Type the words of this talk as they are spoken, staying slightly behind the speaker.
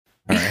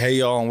Hey,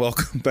 y'all, and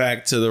welcome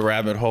back to the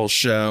Rabbit Hole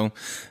Show.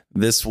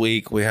 This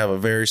week, we have a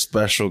very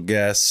special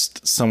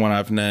guest, someone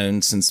I've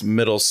known since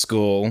middle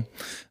school.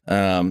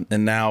 And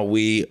now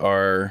we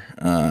are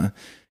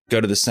go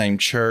to the same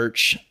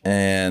church,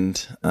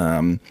 and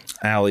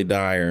Allie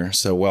Dyar.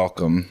 So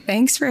welcome.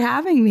 Thanks for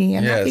having me.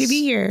 I'm happy to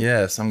be here.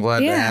 Yes, I'm glad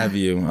to have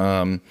you.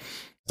 As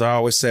I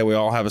always say, we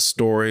all have a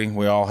story.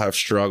 We all have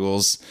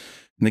struggles.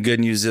 And the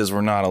good news is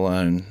we're not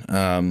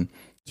alone.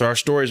 So our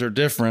stories are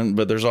different,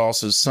 but there's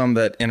also some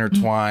that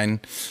intertwine.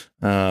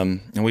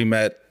 And we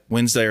met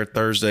Wednesday or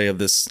Thursday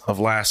of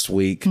last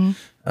week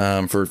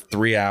for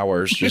 3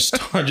 hours, just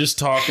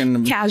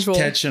talking, casual,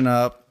 catching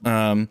up,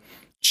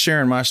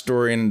 sharing my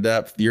story in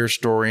depth, your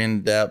story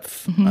in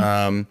depth,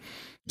 because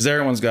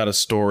everyone's got a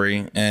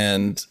story,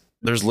 and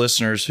there's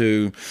listeners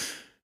who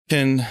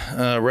can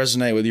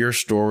resonate with your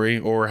story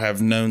or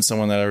have known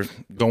someone that are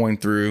going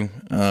through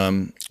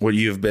what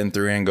you've been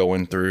through and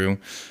going through.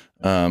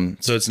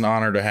 So it's an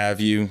honor to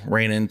have you.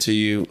 Ran into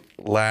you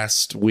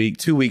last week,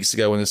 2 weeks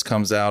ago when this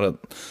comes out, at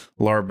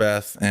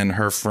Larbeth and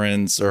her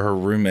friends or her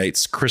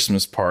roommates'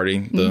 Christmas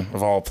party,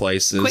 of all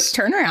places. Quick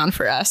turnaround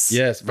for us.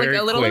 Yes, very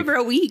like a little quick. over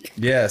a week.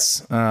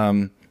 Yes.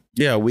 A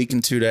week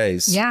and 2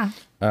 days. Yeah.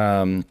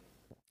 But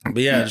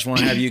yeah, I just want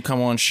to have you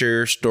come on, share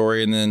your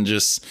story, and then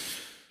just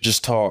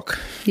talk.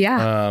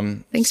 Yeah.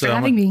 Thanks for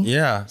having me.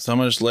 Yeah. So I'm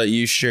going to just let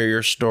you share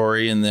your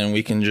story, and then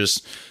we can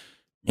just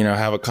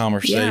have a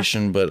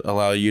conversation, but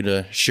allow you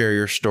to share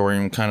your story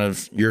and kind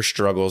of your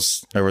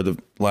struggles over the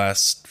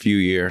last few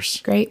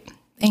years. Great.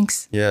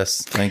 Thanks.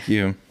 Yes. Thank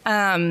you.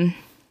 So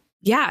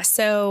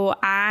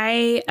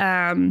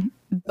I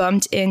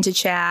bumped into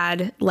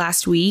Chad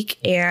last week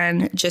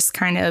and just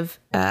kind of,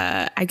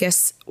 I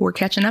guess we're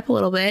catching up a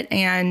little bit.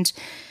 And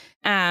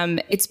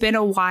it's been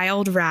a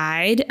wild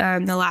ride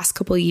the last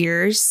couple of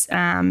years.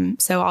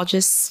 So I'll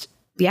just,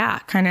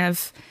 kind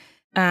of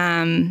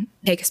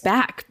take us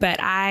back. But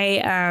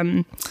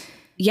I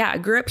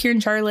grew up here in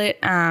Charlotte,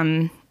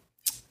 had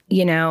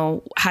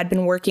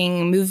been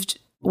working,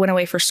 went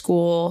away for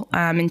school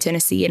in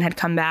Tennessee, and had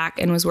come back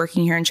and was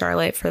working here in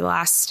Charlotte for the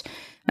last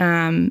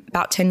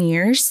about 10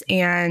 years.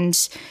 And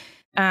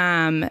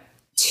 2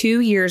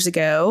 years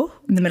ago,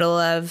 in the middle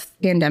of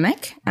the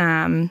pandemic,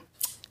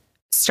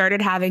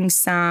 started having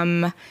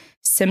some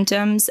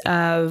symptoms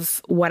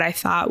of what I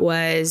thought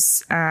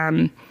was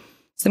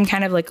some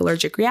kind of like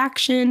allergic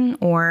reaction,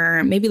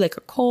 or maybe like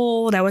a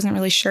cold. I wasn't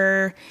really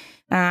sure.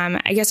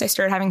 I guess I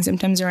started having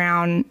symptoms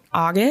around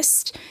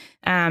August.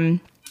 I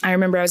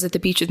remember I was at the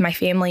beach with my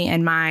family,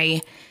 and my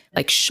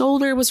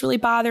shoulder was really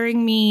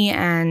bothering me.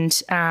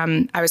 And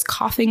I was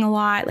coughing a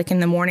lot, like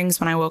in the mornings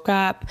when I woke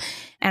up.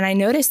 And I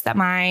noticed that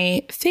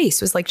my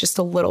face was just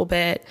a little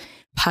bit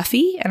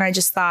puffy. And I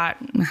just thought,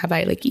 have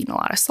I eaten a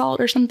lot of salt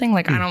or something?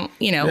 I don't,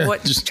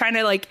 just trying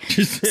to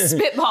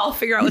spitball,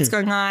 figure out what's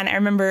going on. I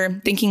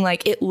remember thinking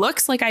it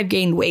looks like I've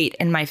gained weight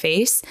in my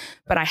face,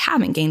 but I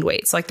haven't gained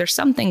weight. So there's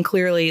something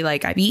clearly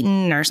I've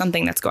eaten or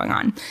something that's going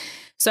on.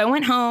 So I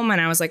went home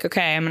and I was like,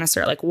 okay, I'm going to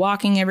start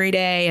walking every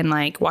day and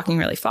walking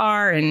really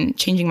far and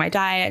changing my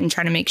diet and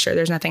trying to make sure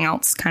there's nothing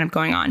else kind of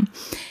going on.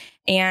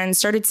 And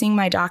started seeing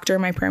my doctor,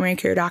 my primary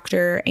care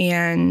doctor,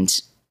 and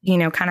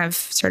kind of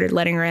started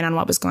letting her in on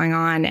what was going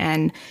on.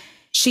 And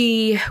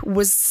she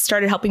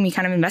started helping me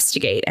kind of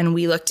investigate. And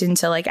we looked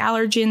into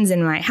allergens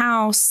in my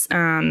house.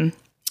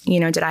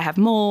 Did I have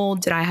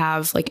mold? Did I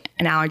have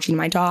an allergy to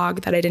my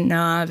dog that I didn't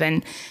know of?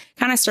 And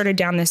kind of started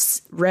down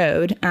this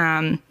road.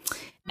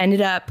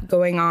 Ended up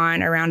going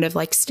on a round of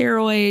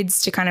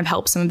steroids to kind of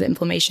help some of the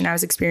inflammation I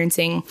was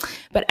experiencing.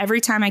 But every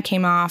time I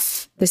came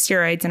off the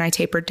steroids and I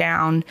tapered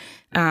down,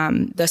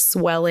 the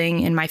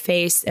swelling in my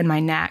face and my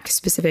neck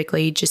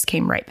specifically just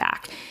came right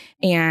back.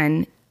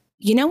 And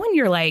when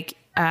you're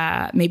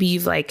maybe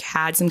you've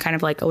had some kind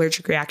of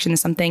allergic reaction to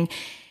something,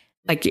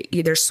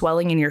 either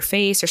swelling in your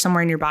face or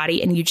somewhere in your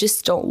body, and you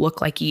just don't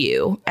look like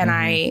you. And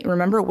I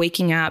remember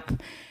waking up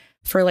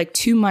for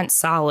 2 months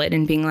solid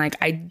and being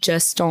I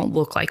just don't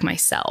look like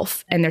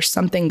myself, and there's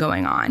something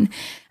going on.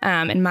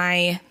 And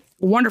my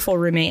wonderful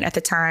roommate at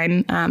the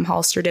time,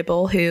 Hollister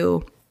Dibble,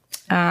 who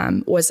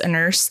was a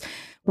nurse,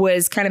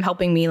 was kind of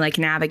helping me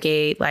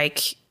navigate,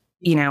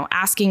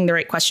 asking the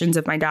right questions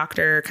of my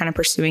doctor, kind of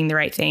pursuing the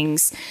right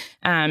things.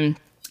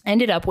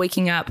 Ended up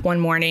waking up one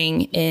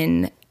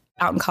morning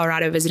out in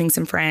Colorado visiting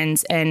some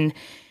friends, and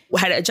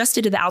had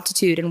adjusted to the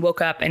altitude and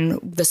woke up, and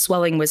the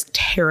swelling was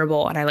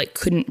terrible, and I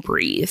couldn't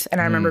breathe.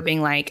 And I remember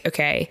being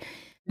okay,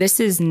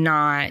 this is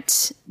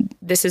not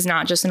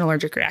just an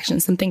allergic reaction.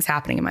 Something's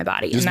happening in my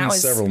body. It's been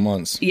several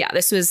months. Yeah.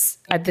 This was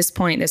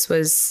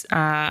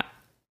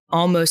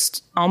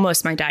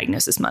almost my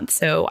diagnosis month.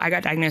 So I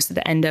got diagnosed at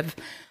the end of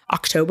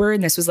October,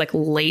 and this was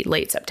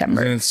late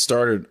September. And it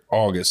started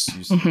August,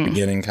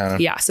 beginning kind of.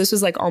 Yeah. So this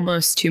was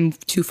almost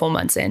two full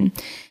months in.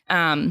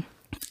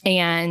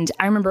 And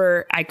I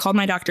remember I called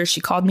my doctor.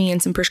 She called me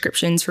in some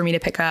prescriptions for me to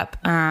pick up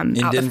out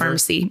the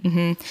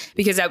pharmacy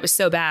because that was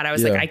so bad. I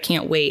was like, I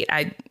can't wait.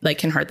 I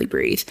can hardly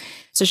breathe.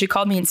 So she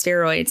called me in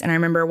steroids. And I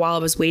remember while I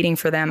was waiting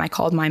for them, I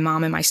called my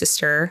mom and my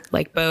sister,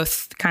 like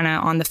both kind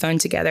of on the phone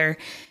together,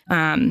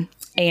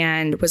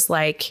 and was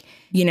like,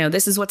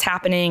 this is what's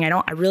happening.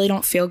 I really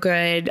don't feel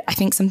good. I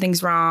think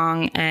something's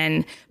wrong.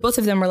 And both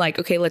of them were like,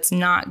 okay, let's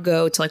not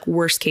go to like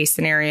worst case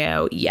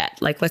scenario yet.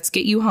 Like, let's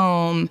get you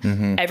home.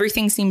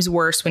 Everything seems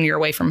worse when you're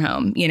away from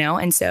home,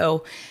 And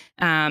so,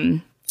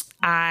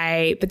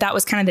 but that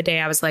was kind of the day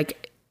I was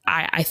like,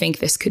 I think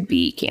this could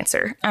be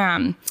cancer.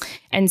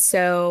 And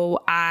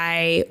so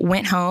I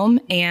went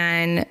home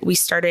and we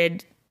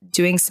started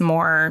doing some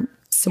more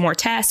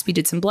tests. We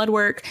did some blood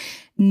work.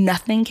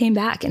 Nothing came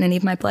back in any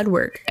of my blood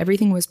work.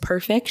 Everything was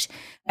perfect.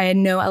 I had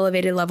no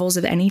elevated levels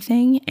of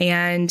anything.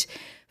 And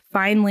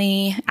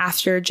finally,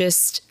 after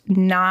just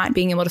not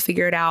being able to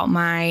figure it out,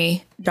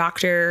 my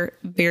doctor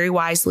very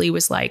wisely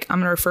was like, I'm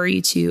going to refer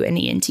you to an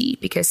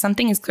ENT because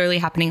something is clearly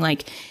happening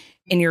like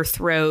in your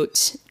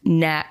throat,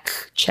 neck,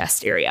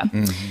 chest area.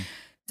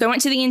 So I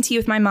went to the ENT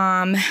with my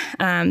mom.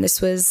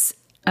 This was,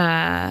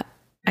 I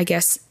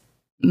guess,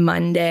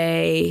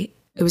 Monday.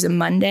 It was a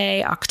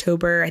Monday,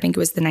 October, I think it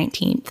was the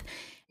 19th.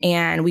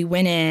 And we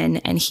went in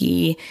and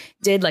he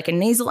did like a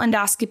nasal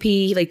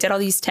endoscopy. He like did all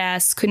these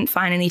tests, couldn't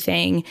find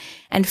anything.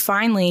 And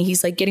finally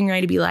he's like getting ready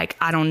to be like,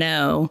 I don't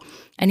know.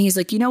 And he's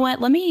like, you know what?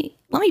 Let me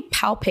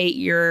palpate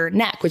your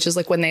neck, which is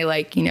like when they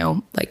like,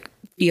 like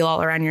feel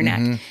all around your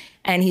neck.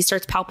 And he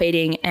starts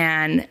palpating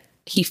and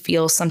he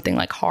feels something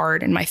like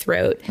hard in my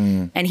throat.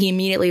 And he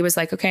immediately was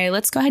like, okay,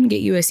 let's go ahead and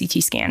get you a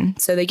CT scan.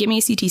 So they give me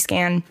a CT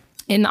scan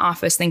in the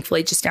office,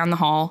 thankfully, just down the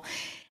hall.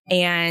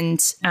 And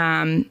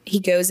he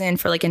goes in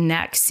for like a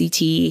neck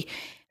CT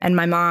and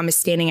my mom is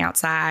standing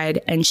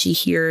outside and she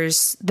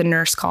hears the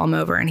nurse call him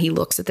over and he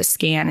looks at the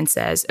scan and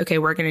says, okay,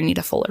 we're going to need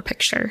a fuller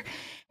picture.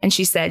 And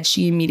she said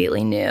she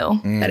immediately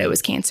knew that it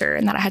was cancer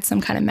and that I had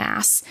some kind of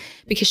mass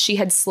because she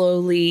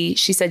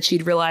said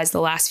she'd realized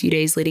the last few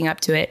days leading up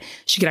to it,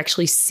 she could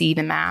actually see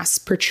the mass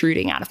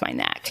protruding out of my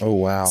neck. Oh,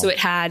 wow. So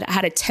I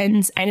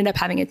ended up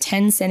having a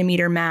 10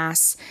 centimeter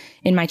mass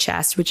in my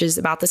chest, which is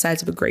about the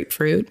size of a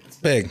grapefruit.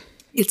 Big.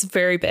 It's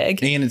very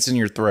big. And it's in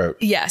your throat.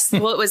 Yes.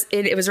 Well,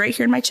 it was right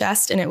here in my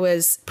chest and it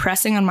was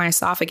pressing on my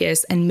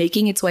esophagus and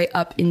making its way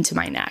up into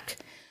my neck.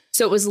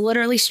 So it was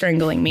literally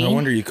strangling me. No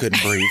wonder you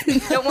couldn't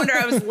breathe. No wonder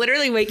I was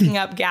literally waking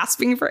up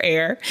gasping for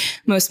air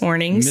most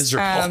mornings.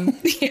 Miserable.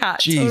 Yeah,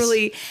 Jeez.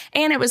 Totally.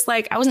 And it was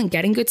like, I wasn't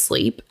getting good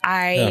sleep.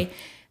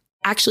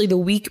 Actually, the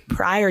week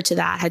prior to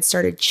that had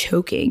started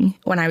choking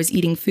when I was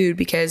eating food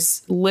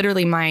because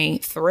literally my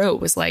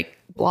throat was like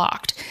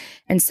blocked.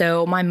 And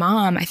so my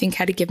mom, I think,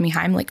 had to give me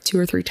Heimlich 2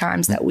 or 3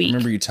 times that week. I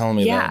remember you telling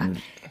me that.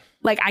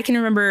 Like I can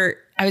remember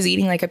I was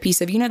eating like a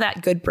piece of,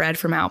 that good bread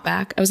from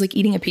Outback. I was like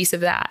eating a piece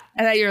of that.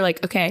 And then you're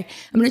like, okay,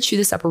 I'm going to chew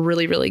this up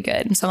really, really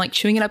good. And so I'm like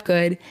chewing it up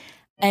good.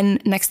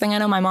 And next thing I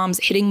know, my mom's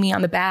hitting me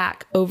on the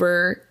back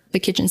over the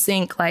kitchen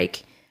sink,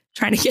 like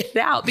trying to get it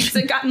out because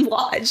it got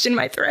lodged in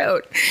my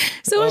throat.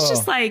 So it was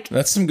just like.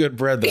 That's some good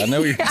bread though. I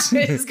know you're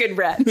It is good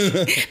bread.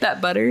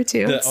 That butter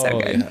too. So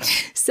good. Yeah.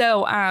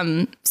 So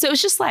it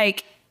was just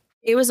like,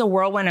 it was a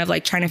whirlwind of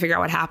like trying to figure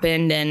out what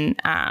happened and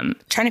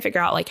trying to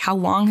figure out like how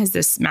long has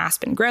this mass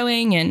been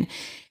growing. And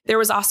there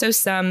was also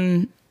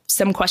some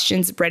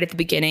questions right at the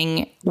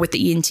beginning with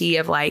the ENT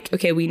of like,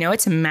 okay, we know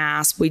it's a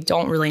mass. We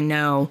don't really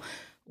know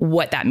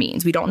what that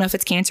means. We don't know if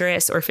it's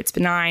cancerous or if it's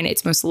benign.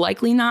 It's most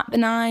likely not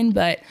benign,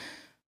 but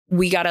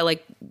we got to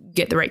like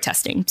get the right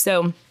testing.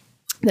 So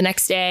the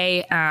next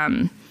day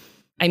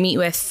I meet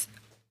with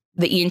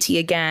the ENT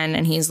again,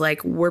 and he's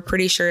like, we're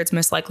pretty sure it's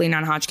most likely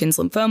non-Hodgkin's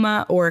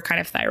lymphoma or kind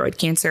of thyroid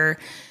cancer.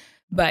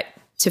 But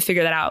to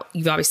figure that out,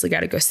 you've obviously got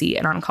to go see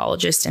an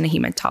oncologist and a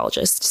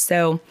hematologist.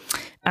 So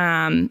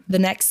the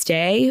next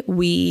day,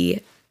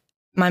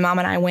 my mom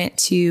and I went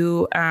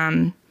to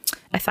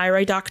a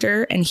thyroid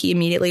doctor, and he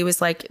immediately was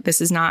like,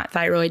 this is not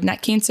thyroid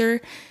neck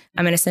cancer.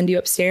 I'm going to send you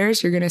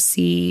upstairs. You're going to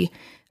see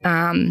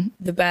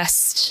the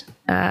best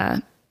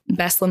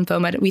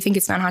lymphoma. We think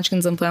it's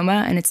non-Hodgkin's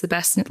lymphoma, and it's the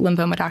best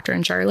lymphoma doctor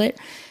in Charlotte.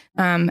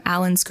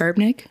 Alan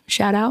Skarbnick,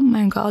 shout out, my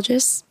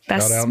oncologist,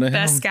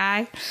 best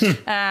guy.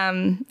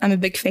 I'm a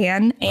big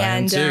fan.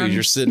 And I am too.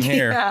 You're sitting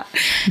here.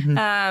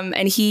 Yeah.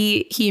 And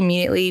he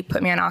immediately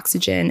put me on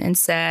oxygen and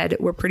said,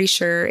 we're pretty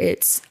sure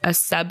it's a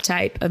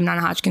subtype of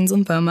non-Hodgkin's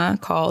lymphoma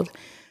called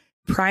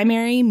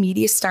primary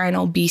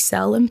mediastinal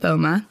B-cell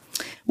lymphoma,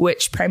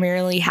 which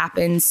primarily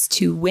happens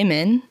to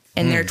women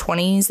in their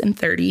 20s and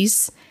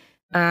 30s.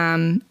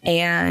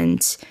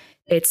 And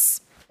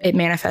it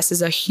manifests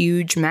as a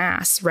huge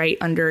mass right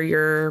under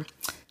your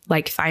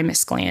like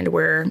thymus gland,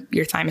 where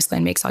your thymus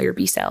gland makes all your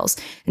B cells.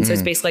 And so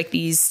it's basically like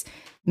these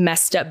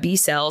messed up B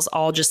cells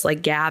all just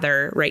like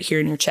gather right here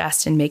in your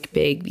chest and make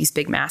these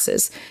big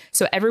masses.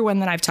 So everyone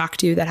that I've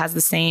talked to that had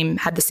the same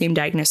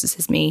diagnosis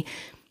as me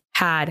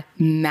had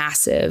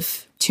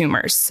massive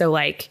tumors. So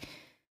like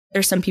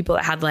there's some people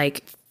that had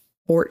like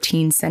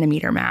 14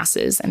 centimeter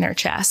masses in their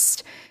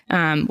chest,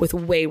 with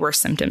way worse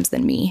symptoms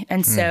than me.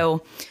 And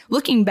so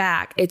looking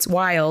back, it's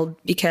wild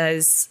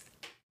because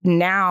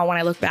now when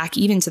I look back,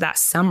 even to that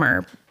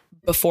summer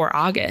before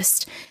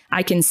August,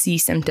 I can see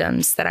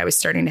symptoms that I was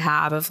starting to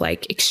have of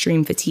like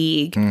extreme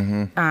fatigue,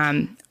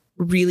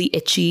 really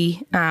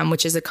itchy,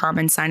 which is a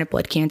common sign of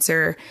blood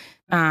cancer,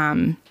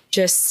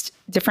 just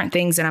different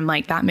things. And I'm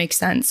like, that makes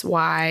sense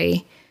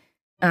why,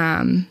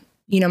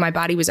 my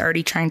body was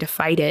already trying to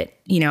fight it.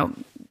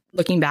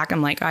 Looking back,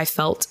 I'm like, I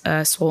felt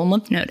a swollen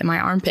lymph node in my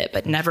armpit,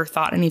 but never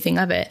thought anything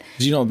of it.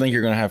 You don't think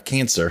you're going to have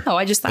cancer? Oh,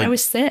 I just thought I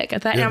was sick. I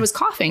thought I was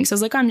coughing. So I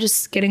was like, I'm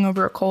just getting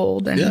over a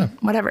cold and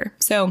whatever.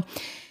 So,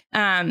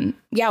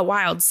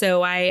 wild.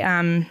 So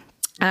I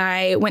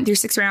went through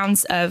 6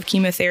 rounds of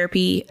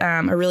chemotherapy,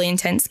 a really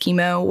intense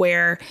chemo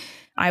where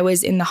I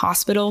was in the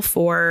hospital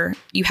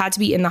you had to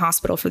be in the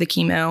hospital for the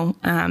chemo,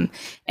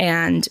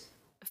 and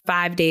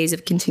 5 days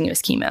of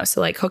continuous chemo. So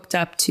like hooked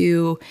up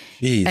to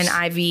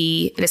an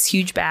IV, this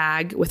huge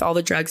bag with all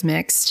the drugs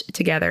mixed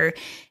together,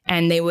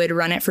 and they would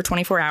run it for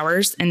 24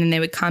 hours. And then they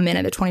would come in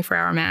at the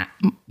 24-hour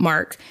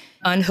mark,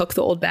 unhook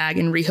the old bag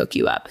and rehook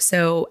you up.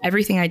 So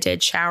everything I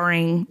did,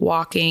 showering,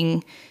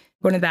 walking,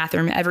 going to the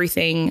bathroom,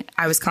 everything,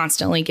 I was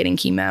constantly getting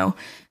chemo,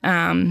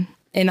 in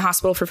the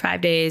hospital for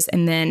 5 days.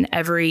 And then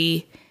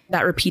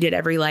that repeated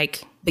every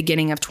like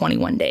beginning of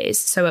 21 days.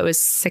 So it was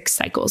 6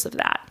 cycles of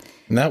that.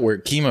 And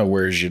chemo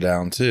wears you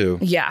down too.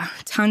 Yeah.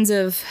 Tons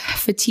of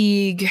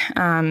fatigue,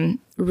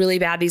 really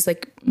bad. These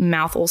like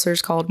mouth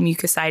ulcers called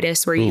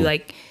mucositis where you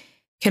like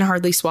can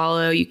hardly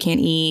swallow. You can't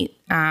eat.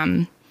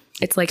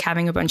 It's like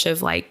having a bunch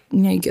of like,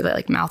 you get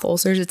like mouth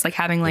ulcers. It's like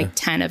having like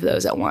 10 of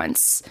those at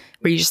once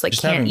where you just like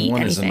can't eat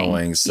anything. Is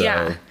annoying.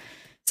 So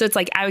it's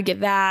like, I would get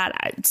that.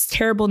 It's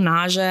terrible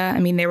nausea. I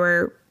mean,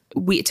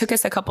 it took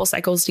us a couple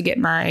cycles to get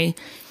my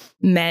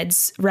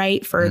meds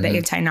right for the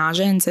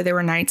anti-nausea. And so there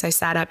were nights I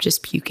sat up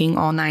just puking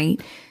all night.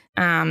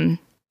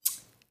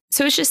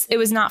 So it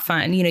was not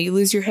fun. You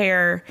lose your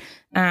hair.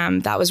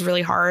 That was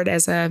really hard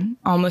as a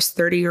almost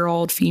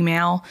 30-year-old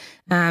female.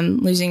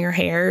 Losing your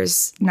hair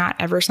is not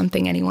ever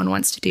something anyone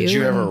wants to do. Did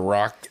you ever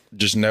rock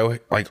just no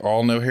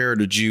hair? Or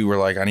did you were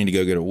like, I need to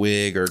go get a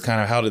wig, or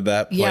kind of how did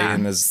that play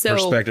in this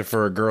perspective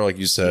for a girl, like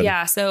you said?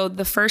 Yeah. So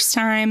the first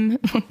time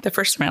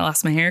I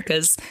lost my hair,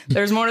 because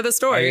there's more to the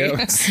story.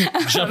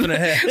 Jumping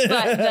ahead.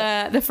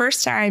 But the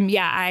first time,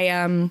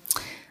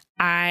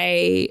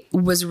 I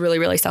was really,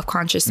 really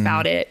self-conscious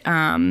about it.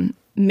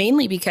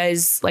 Mainly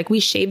because like we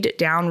shaved it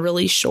down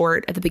really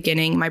short at the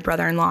beginning. My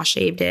brother-in-law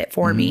shaved it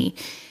for me.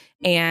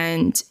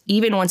 And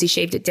even once he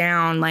shaved it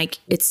down, like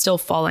it's still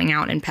falling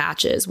out in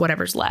patches,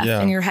 whatever's left.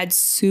 And your head's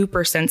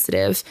super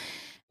sensitive.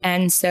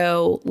 And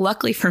so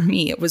luckily for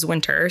me, it was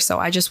winter. So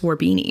I just wore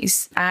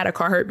beanies. I had a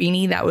Carhartt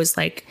beanie that was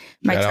like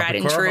my tried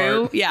and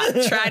true.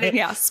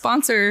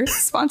 Sponsor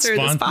this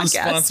podcast.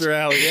 Sponsor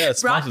Allie. Yeah.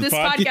 This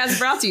podcast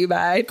brought to you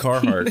by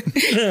Carhartt.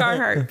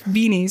 Carhartt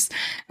beanies.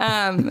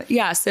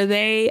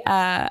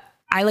 So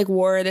I like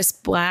wore this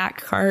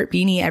black Carhartt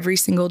beanie every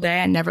single day.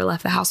 I never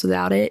left the house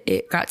without it.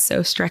 It got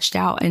so stretched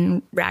out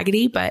and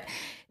raggedy, but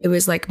it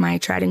was like my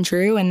tried and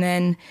true. And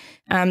then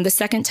the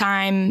second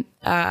time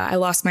I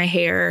lost my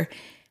hair,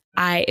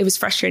 it was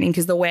frustrating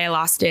because the way I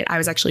lost it, I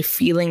was actually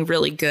feeling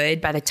really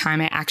good by the time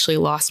I actually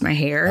lost my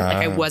hair. Like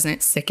I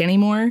wasn't sick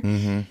anymore.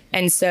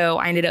 And so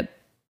I ended up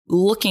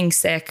looking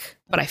sick,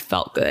 but I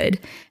felt good.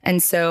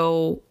 And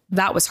so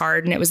that was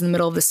hard. And it was in the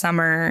middle of the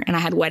summer and I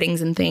had weddings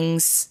and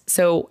things.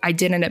 So I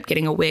did end up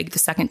getting a wig the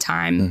second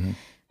time.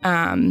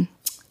 I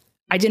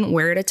didn't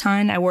wear it a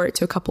ton. I wore it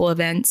to a couple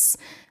events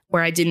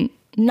where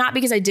not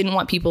because I didn't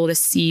want people to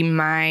see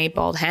my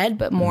bald head,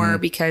 but more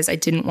because I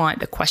didn't want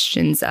the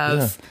questions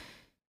of,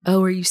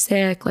 oh, are you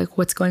sick? Like,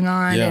 what's going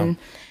on?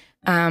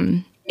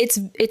 And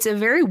it's a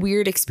very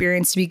weird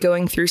experience to be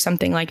going through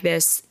something like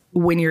this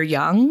when you're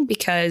young,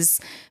 because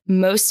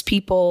most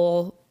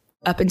people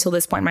up until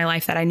this point in my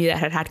life that I knew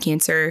that had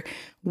cancer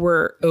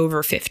were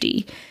over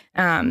 50.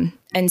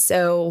 And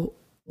so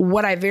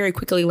what I very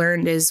quickly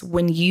learned is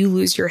when you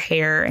lose your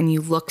hair and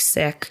you look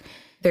sick,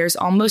 there's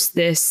almost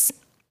this,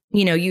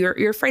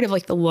 you're afraid of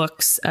like the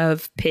looks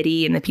of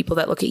pity and the people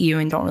that look at you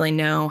and don't really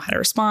know how to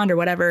respond or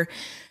whatever.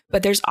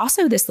 But there's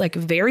also this like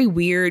very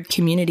weird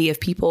community of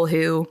people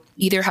who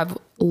either have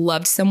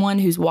loved someone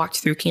who's walked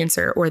through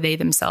cancer or they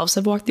themselves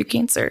have walked through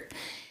cancer.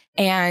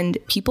 And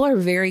people are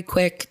very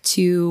quick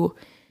to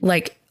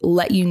like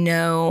let you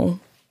know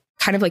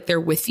kind of like they're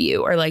with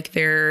you or like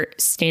they're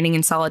standing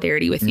in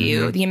solidarity with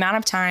you. The amount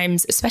of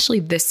times, especially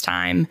this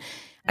time,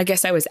 I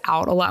guess I was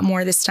out a lot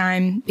more this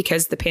time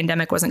because the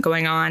pandemic wasn't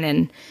going on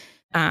and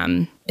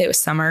it was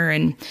summer,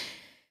 and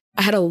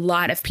I had a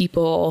lot of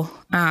people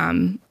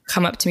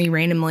come up to me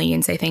randomly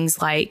and say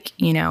things like,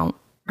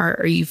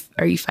 are you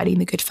fighting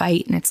the good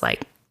fight? And it's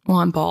like, well,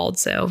 I'm bald,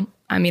 so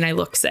I mean, I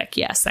look sick.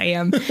 Yes, I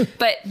am.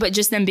 but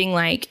just them being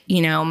like,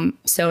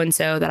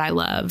 so-and-so that I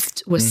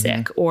loved was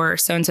sick, or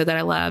so-and-so that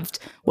I loved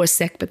was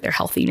sick, but they're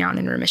healthy now and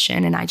in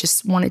remission. And I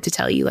just wanted to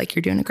tell you, like,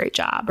 you're doing a great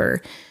job,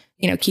 or,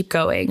 keep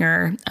going.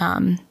 Or,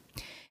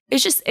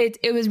 it's just,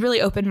 it was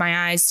really opened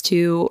my eyes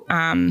to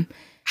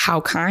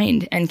how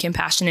kind and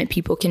compassionate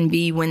people can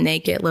be when they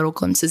get little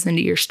glimpses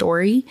into your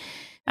story.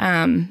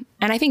 And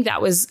I think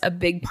that was a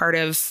big part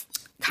of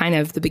kind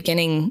of the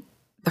beginning,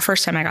 the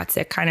first time I got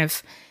sick, kind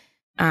of,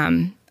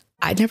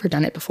 I'd never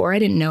done it before. I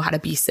didn't know how to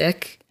be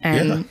sick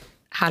and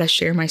how to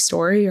share my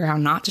story or how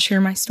not to share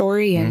my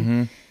story.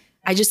 And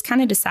I just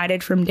kind of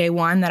decided from day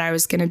one that I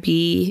was going to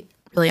be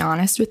really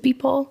honest with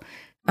people,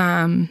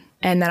 and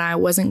that I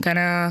wasn't going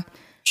to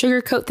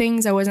sugarcoat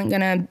things. I wasn't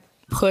going to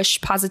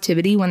push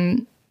positivity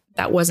when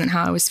that wasn't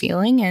how I was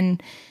feeling.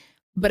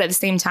 But at the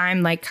same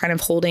time, like kind of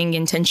holding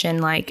intention,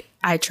 like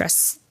I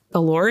trust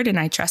the Lord and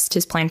I trust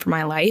his plan for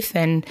my life,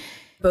 and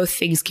both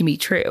things can be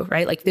true,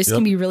 right? Like this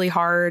can be really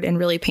hard and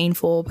really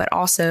painful, but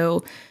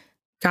also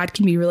God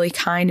can be really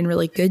kind and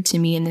really good to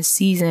me in this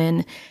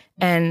season.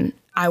 And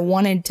I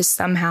wanted to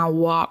somehow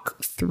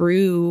walk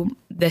through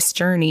this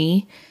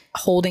journey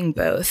holding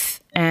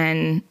both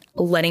and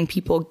letting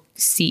people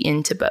see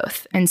into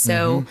both. And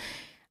so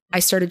I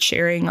started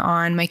sharing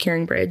on my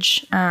Caring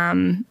Bridge.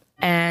 And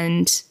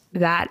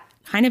that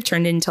kind of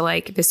turned into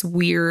like this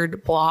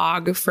weird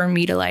blog for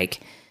me to like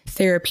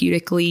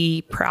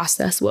therapeutically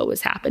process what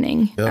was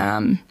happening.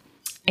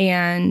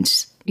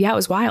 And yeah, it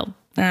was wild.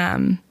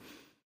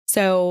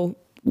 So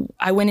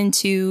I went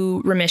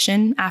into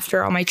remission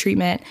after all my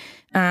treatment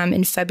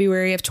in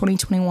February of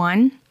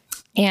 2021.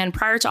 And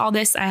prior to all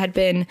this, I had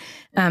been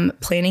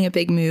planning a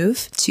big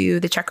move to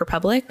the Czech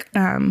Republic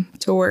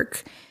to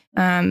work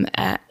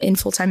in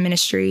full-time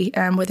ministry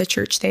with a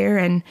church there.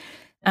 And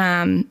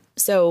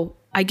so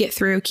I get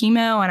through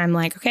chemo and I'm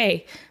like,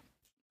 okay,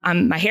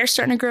 my hair's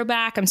starting to grow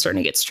back. I'm starting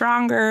to get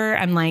stronger.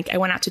 I'm like, I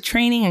went out to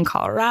training in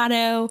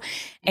Colorado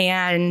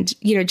and,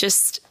 you know,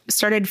 just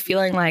started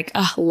feeling like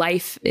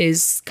life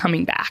is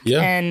coming back.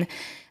 And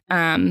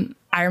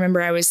I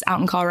remember I was out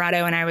in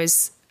Colorado and I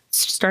was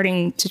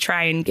starting to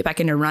try and get back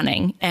into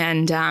running.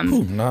 And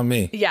not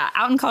me. Yeah,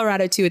 out in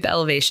Colorado too at the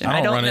elevation.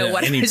 I don't know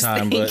what I was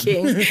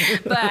thinking.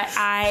 But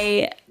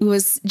I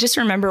was just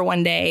remember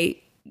one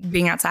day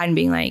being outside and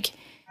being like,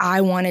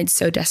 I wanted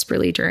so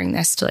desperately during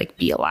this to like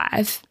be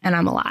alive, and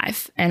I'm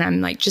alive, and I'm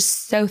like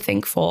just so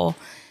thankful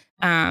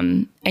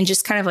and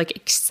just kind of like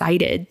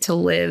excited to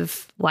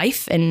live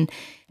life and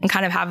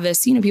kind of have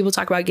this, you know, people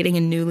talk about getting a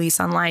new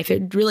lease on life.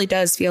 It really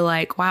does feel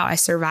like, wow, I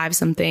survived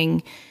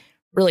something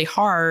really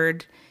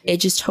hard. It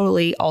just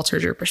totally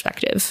altered your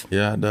perspective.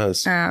 Yeah, it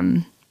does.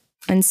 And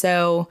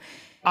so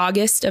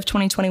August of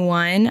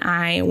 2021,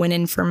 I went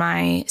in for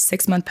my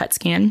 6-month PET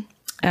scan.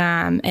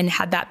 And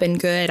had that been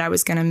good, I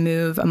was going to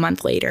move a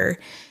month later,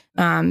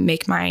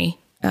 make my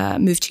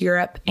move to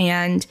Europe,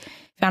 and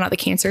found out the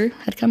cancer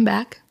had come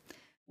back,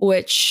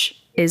 which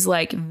is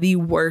like the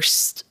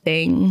worst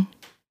thing.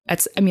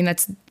 That's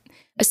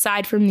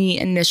aside from the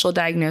initial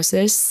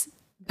diagnosis,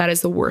 that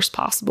is the worst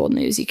possible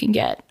news you can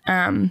get.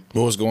 What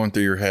was going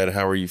through your head?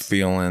 How were you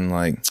feeling?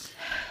 Like,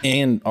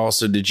 and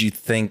also, did you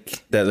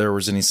think that there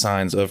was any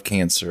signs of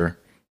cancer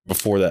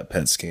before that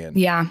PET scan?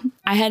 Yeah,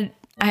 I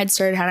had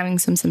started having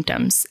some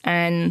symptoms,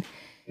 and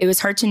it was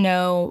hard to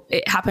know.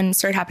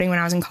 Started happening when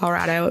I was in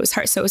Colorado. It was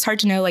hard. So it was hard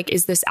to know, like,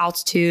 is this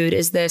altitude?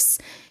 Is this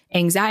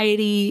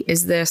anxiety?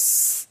 Is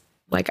this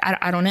like,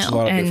 I don't know. There's a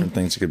lot of different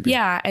things it could be.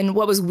 Yeah. And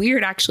what was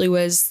weird actually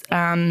was,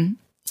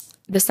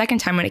 the second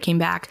time when it came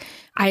back,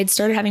 I had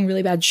started having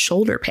really bad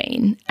shoulder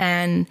pain.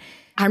 And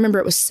I remember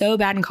it was so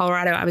bad in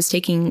Colorado. I was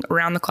taking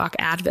around the clock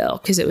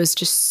Advil because it was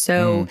just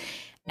so,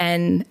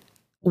 and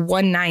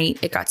one night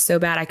it got so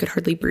bad I could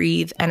hardly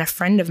breathe. And a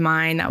friend of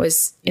mine that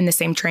was in the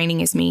same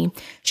training as me,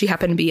 she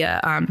happened to be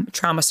a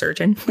trauma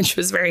surgeon, which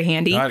was very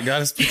handy. God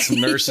has put some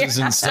nurses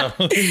and stuff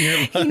in your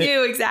life. He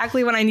knew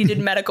exactly when I needed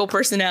medical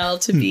personnel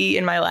to be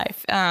in my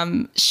life.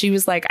 She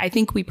was like, I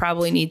think we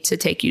probably need to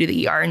take you to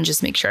the ER and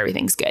just make sure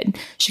everything's good.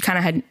 She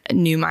kind of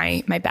knew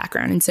my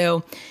background. And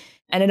so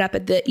ended up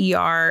at the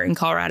ER in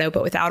Colorado,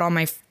 but without all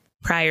my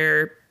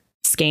prior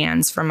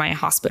scans from my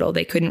hospital,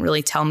 they couldn't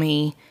really tell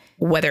me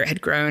whether it had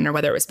grown or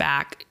whether it was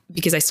back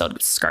because I still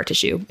had scar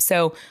tissue.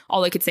 So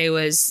all I could say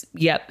was,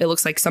 yep, it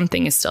looks like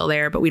something is still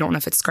there, but we don't know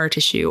if it's scar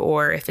tissue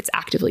or if it's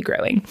actively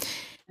growing.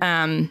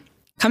 Come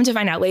to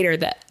find out later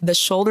that the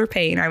shoulder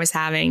pain I was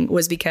having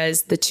was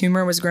because the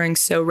tumor was growing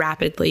so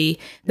rapidly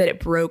that it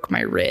broke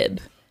my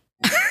rib.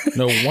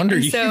 No wonder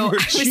you were,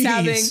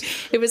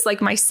 it was like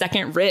my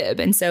second rib.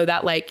 And so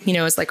that like, you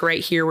know, it's like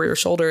right here where your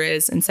shoulder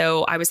is. And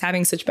so I was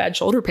having such bad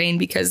shoulder pain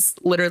because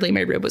literally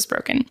my rib was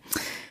broken.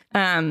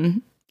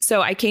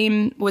 So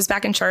I was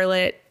back in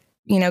Charlotte,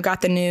 you know,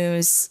 got the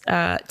news,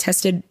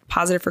 tested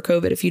positive for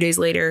COVID a few days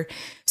later.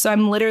 So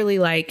I'm literally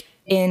like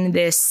in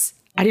this,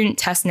 I didn't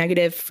test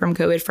negative from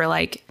COVID for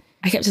like,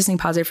 I kept testing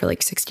positive for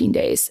like 16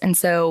 days. And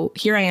so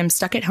here I am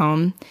stuck at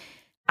home.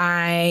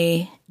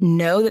 I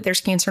know that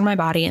there's cancer in my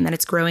body and that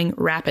it's growing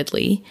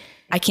rapidly.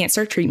 I can't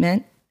start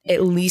treatment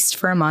at least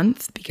for a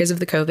month because of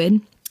the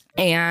COVID.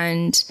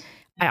 And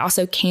I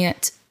also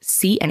can't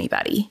see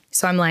anybody.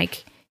 So I'm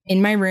like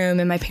in my room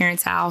in my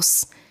parents'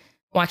 house,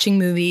 watching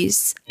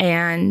movies,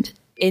 and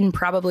in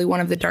probably one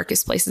of the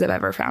darkest places I've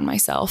ever found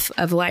myself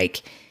of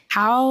like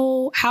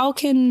how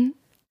can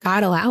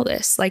God allow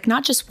this? Like,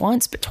 not just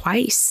once, but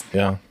twice.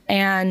 Yeah.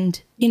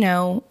 And,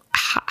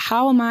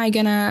 how am I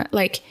gonna,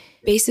 like,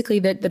 basically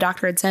the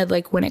doctor had said,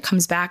 like, when it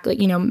comes back, like,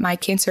 my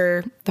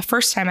cancer, the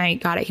first time I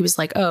got it, he was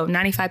like,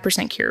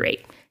 95% cure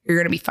rate. You're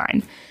going to be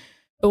fine.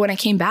 But when I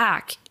came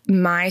back,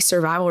 my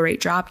survival rate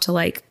dropped to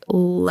like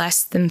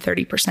less than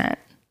 30%.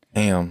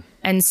 Damn.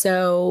 And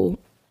so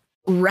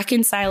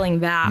reconciling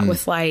that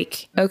with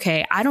like,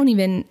 okay, I don't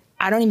even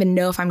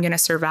know if I'm going to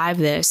survive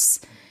this.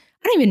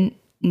 I don't even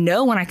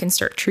know when I can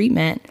start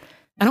treatment.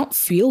 I don't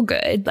feel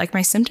good. Like,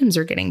 my symptoms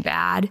are getting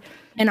bad.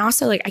 And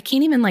also, like, I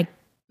can't even like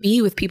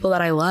be with people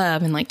that I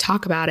love and like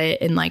talk about it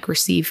and like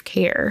receive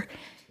care.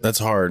 That's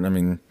hard. I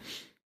mean,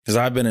 because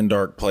I've been in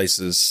dark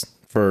places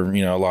for,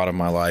 a lot of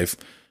my life,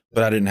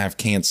 but I didn't have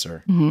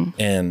cancer.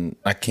 And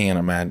I can't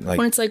imagine, like,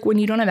 when it's like, when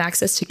you don't have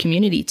access to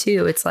community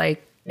too, it's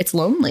like, it's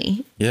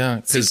lonely. Yeah.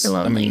 Because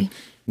I mean,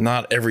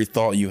 not every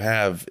thought you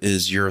have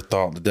is your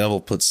thought. The devil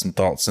puts some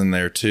thoughts in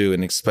there too.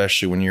 And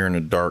especially when you're in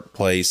a dark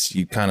place,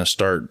 you kind of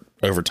start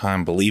over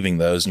time believing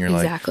those, and you're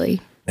exactly.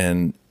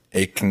 And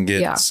it can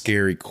get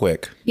scary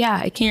quick.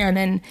 Yeah, it can.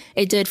 And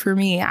it did for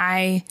me.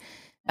 I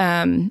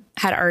had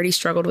already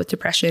struggled with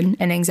depression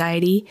and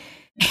anxiety.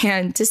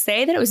 And to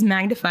say that it was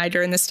magnified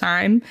during this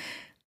time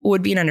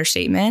would be an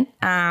understatement.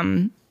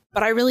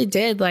 But I really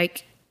did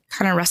like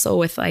kind of wrestle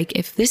with like,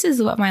 if this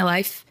is what my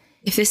life,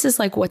 if this is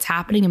like what's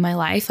happening in my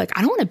life, like,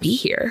 I don't want to be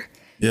here.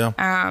 Yeah.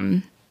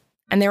 And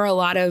there were a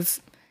lot of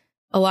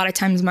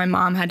times my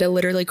mom had to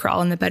literally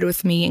crawl in the bed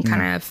with me and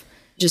kind of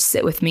just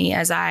sit with me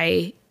as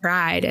I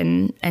cried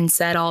and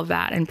said all of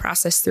that and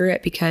processed through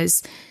it,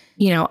 because,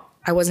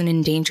 I wasn't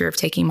in danger of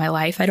taking my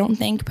life, I don't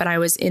think, but I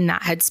was in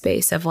that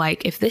headspace of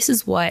like, if this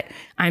is what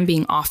I'm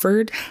being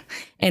offered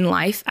in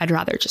life, I'd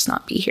rather just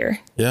not be here.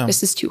 Yeah.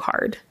 This is too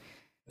hard.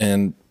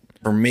 And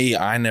for me,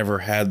 I never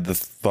had the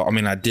thought. I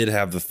mean, I did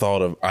have the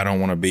thought of, I don't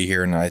want to be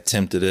here, and I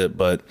attempted it,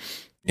 but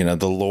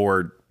the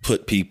Lord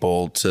put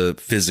people to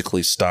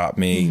physically stop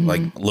me.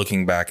 Like,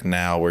 looking back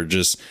now, where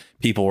just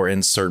people were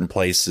in certain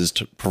places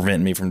to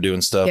prevent me from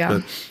doing stuff. Yeah.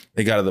 But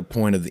it got to the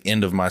point of the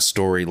end of my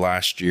story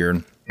last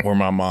year where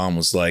my mom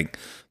was like,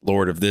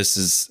 Lord, if this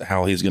is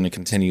how he's going to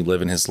continue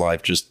living his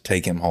life, just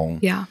take him home.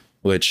 Yeah.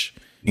 Which,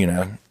 I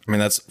mean,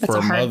 that's for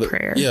a mother.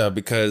 Prayer. Yeah.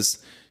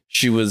 Because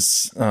she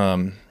was,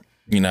 I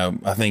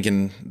think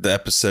in the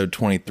episode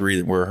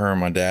 23 where her and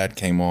my dad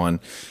came on,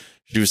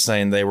 she was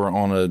saying they were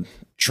on a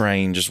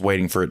train just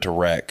waiting for it to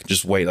wreck.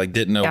 Just wait. Like,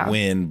 didn't know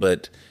when,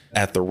 but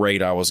at the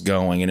rate I was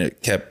going, and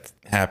it kept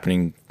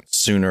happening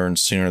sooner and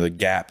sooner. The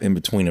gap in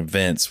between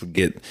events would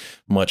get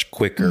much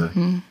quicker.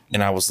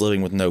 And I was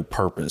living with no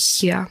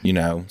purpose. Yeah.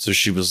 So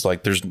she was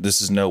like,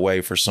 this is no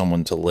way for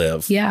someone to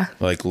live. Yeah.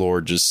 Like,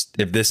 Lord, just,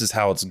 if this is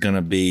how it's going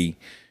to be,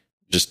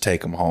 just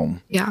take them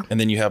home. Yeah. And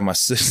then you have my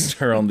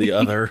sister on the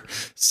other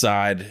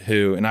side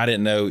who, and I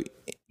didn't know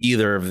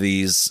either of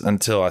these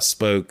until I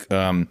spoke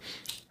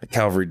at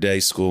Calvary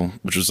Day School,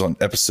 which was on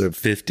episode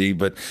 50.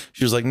 But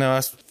she was like, no,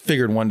 I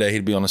figured one day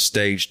he'd be on a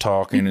stage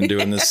talking and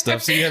doing this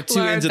stuff. So you have two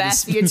ends of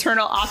the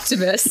eternal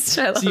optimist.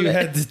 I love so you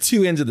had the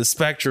two ends of the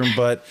spectrum.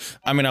 But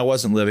I mean, I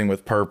wasn't living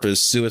with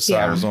purpose.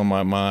 Suicide was on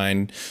my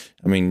mind.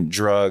 I mean,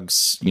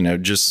 drugs,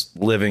 just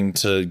living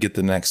to get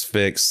the next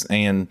fix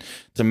and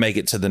to make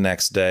it to the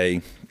next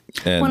day.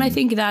 And I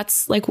think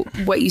that's like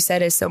what you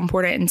said is so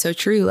important and so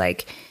true.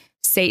 Like,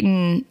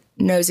 Satan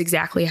knows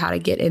exactly how to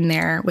get in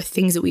there with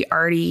things that we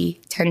already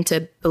tend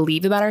to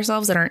believe about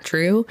ourselves that aren't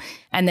true,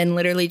 and then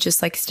literally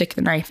just like stick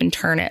the knife and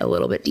turn it a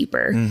little bit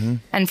deeper.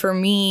 And for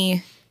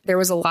me, there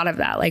was a lot of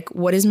that. Like,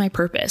 what is my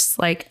purpose?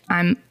 Like,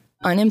 I'm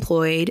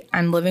unemployed.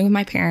 I'm living with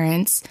my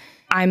parents.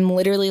 I'm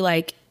literally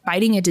like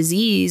fighting a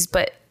disease,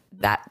 but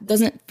that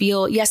doesn't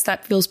feel, yes,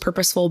 that feels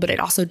purposeful, but it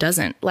also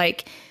doesn't.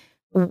 Like,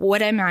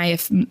 what am I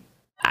if,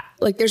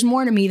 like, there's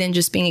more to me than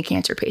just being a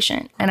cancer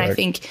patient. And I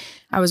think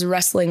I was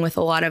wrestling with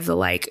a lot of the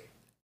like,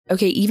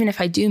 okay, even if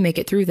I do make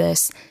it through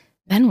this,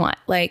 then what?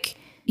 Like,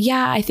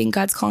 yeah, I think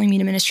God's calling me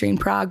to ministry in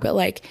Prague, but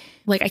like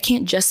I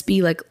can't just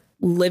be like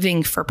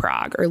living for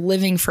Prague or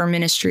living for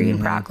ministry in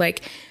Prague.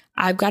 Like,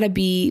 I've got to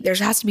be, there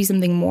has to be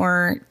something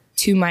more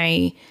to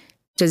my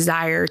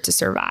desire to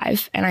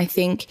survive. And I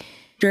think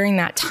during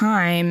that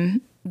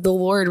time, the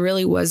Lord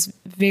really was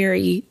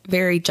very,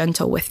 very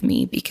gentle with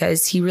me,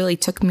 because he really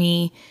took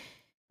me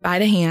by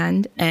the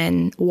hand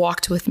and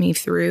walked with me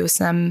through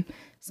some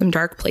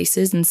dark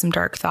places and some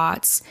dark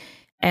thoughts,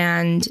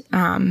 and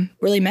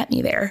really met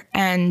me there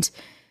and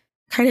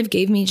kind of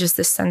gave me just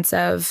this sense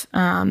of,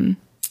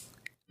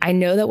 I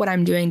know that what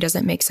I'm doing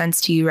doesn't make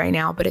sense to you right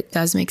now, but it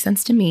does make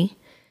sense to me.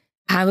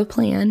 I have a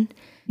plan.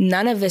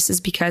 None of this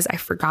is because I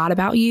forgot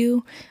about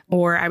you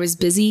or I was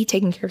busy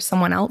taking care of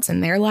someone else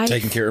in their life.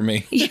 Taking care of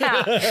me.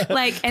 Yeah.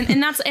 Like,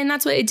 and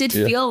that's what it did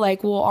feel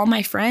like. Well, all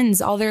my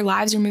friends, all their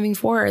lives are moving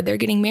forward. They're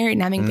getting married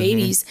and having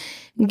babies,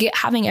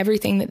 having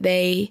everything that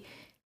they,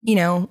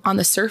 on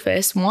the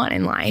surface want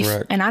in life.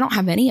 Correct. And I don't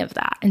have any of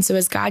that. And so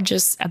as God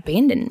just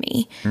abandoned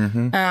me,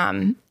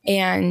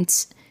 and,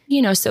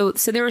 so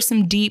there were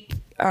some deep,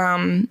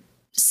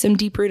 some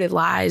deep rooted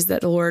lies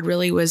that the Lord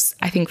really was,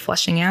 I think,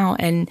 fleshing out,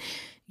 and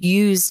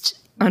used,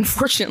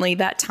 unfortunately,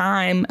 that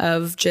time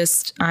of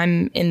just,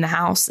 I'm in the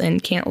house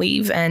and can't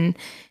leave and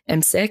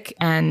am sick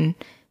and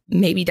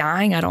maybe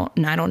dying. I don't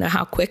know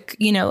how quick,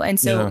 and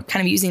so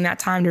kind of using that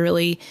time to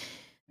really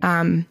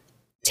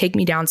take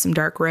me down some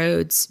dark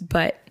roads,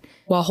 but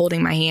while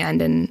holding my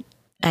hand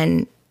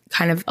and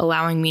kind of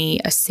allowing me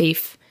a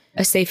safe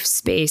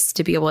space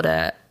to be able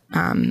to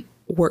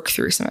work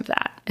through some of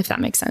that, if that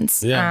makes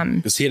sense. Yeah,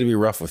 because he had to be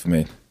rough with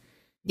me.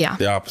 Yeah.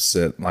 The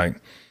opposite.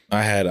 Like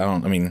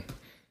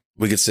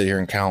we could sit here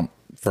and count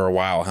for a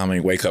while how many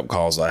wake up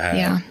calls I had.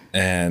 Yeah.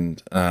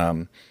 And,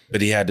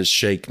 but he had to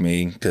shake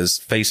me because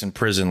facing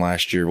prison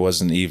last year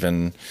wasn't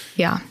even,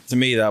 to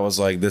me, that was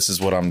like, this is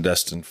what I'm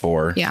destined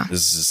for. Yeah.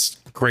 This is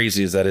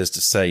crazy as that is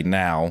to say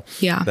now.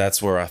 Yeah.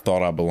 That's where I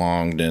thought I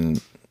belonged,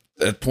 and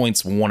at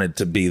points wanted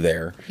to be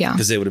there. Yeah.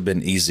 Because it would have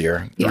been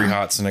easier. 3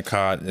 hots in a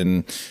cot,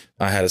 and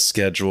I had a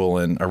schedule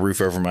and a roof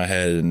over my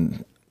head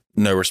and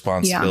no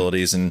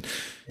responsibilities, and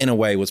in a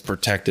way was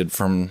protected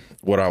from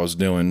what I was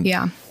doing.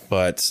 Yeah.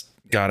 But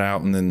got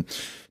out, and then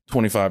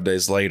 25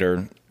 days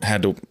later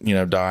had to,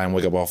 die and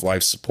wake up off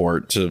life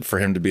support for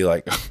him to be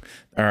like,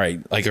 all right,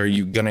 like, are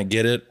you going to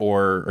get it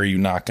or are you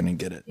not going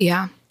to get it?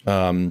 Yeah.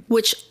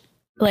 Which,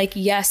 like,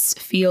 yes,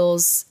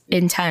 feels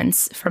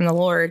intense from the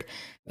Lord,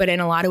 but in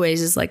a lot of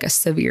ways is like a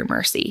severe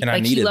mercy. And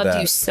like, he loved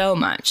you so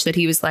much that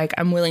he was like,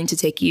 I'm willing to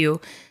take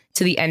you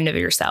to the end of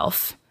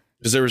yourself.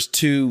 Because there was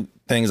 2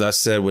 things I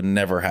said would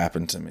never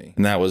happen to me.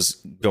 And that was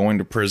going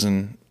to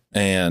prison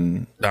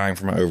and dying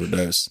from an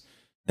overdose.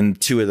 And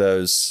 2 of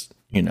those,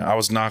 I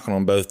was knocking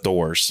on both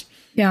doors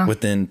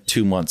within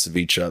 2 months of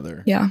each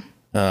other. Yeah.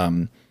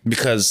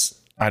 Because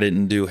I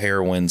didn't do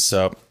heroin.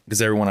 So,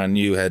 because everyone I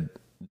knew had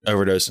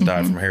overdosed and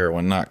died from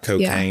heroin, not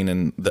cocaine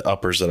and the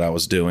uppers that I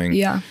was doing.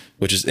 Yeah.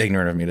 Which is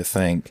ignorant of me to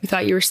think. You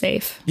thought you were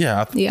safe.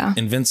 Yeah.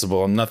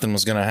 Invincible. Nothing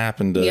was going to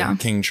happen to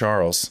King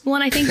Charles. Well,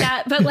 and I think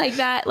that, but like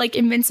that, like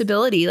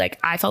invincibility, like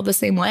I felt the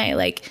same way.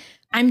 Like,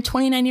 I'm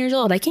 29 years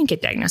old. I can't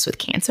get diagnosed with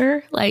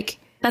cancer. Like,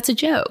 that's a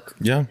joke.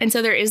 Yeah. And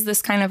so there is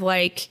this kind of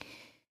like,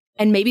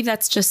 and maybe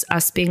that's just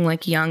us being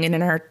like young and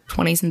in our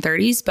 20s and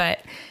 30s, but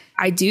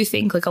I do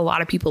think like a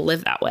lot of people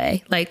live that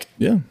way. Like,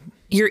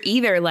 you're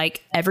either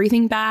like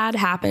everything bad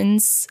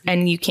happens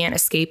and you can't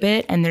escape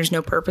it and there's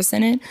no purpose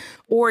in it,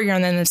 or you're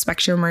on the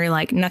spectrum where you're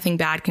like, nothing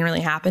bad can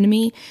really happen to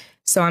me.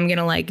 So I'm going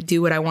to like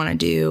do what I want to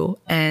do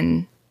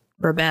and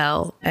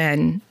rebel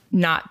and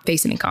not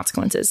face any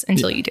consequences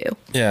until you do.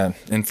 Yeah.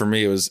 And for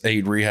me, it was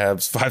 8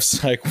 rehabs, 5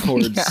 psych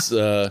wards,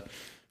 4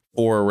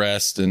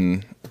 arrests,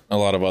 and a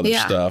lot of other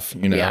stuff,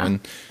 and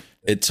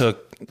it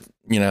took,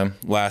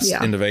 last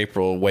end of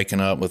April,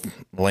 waking up with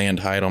land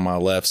height on my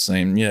left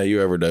saying,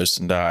 you overdosed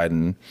and died.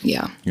 And,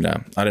 I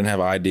didn't have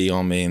ID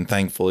on me. And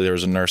thankfully there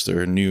was a nurse there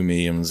who knew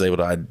me and was able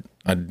to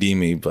ID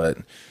me. But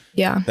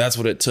that's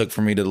what it took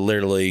for me to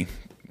literally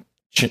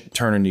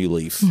turn a new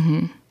leaf.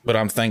 Mm-hmm. But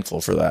I'm thankful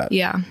for that.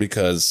 Yeah.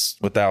 Because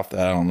without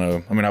that, I don't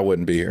know. I mean, I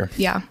wouldn't be here.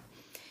 Yeah.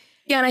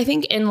 Yeah. And I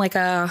think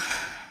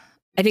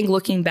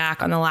looking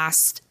back on the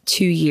last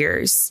 2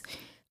 years,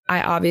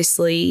 I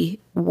obviously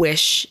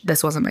wish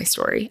this wasn't my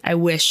story. I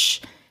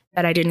wish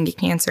that I didn't get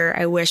cancer.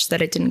 I wish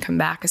that it didn't come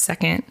back a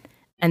second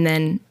and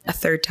then a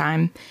third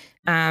time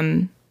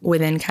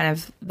within kind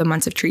of the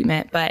months of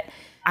treatment. But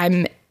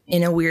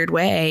in a weird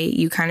way,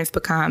 you kind of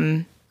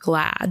become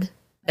glad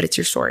that it's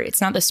your story.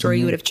 It's not the story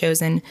you would have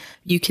chosen.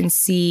 You can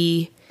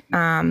see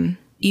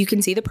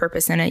the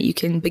purpose in it. You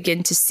can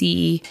begin to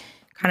see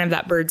kind of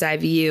that bird's eye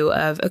view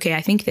of, okay,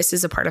 I think this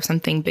is a part of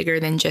something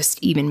bigger than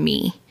just even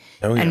me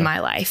and my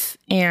life.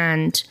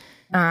 And,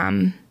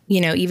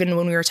 even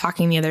when we were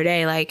talking the other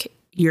day, like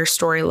your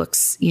story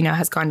looks,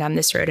 has gone down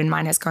this road and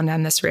mine has gone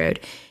down this road.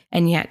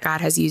 And yet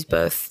God has used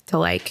both to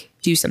like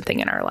do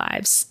something in our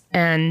lives.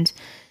 And,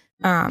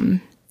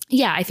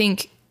 I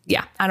think,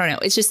 I don't know.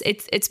 It's just,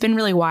 it's been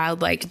really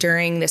wild. Like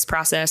during this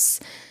process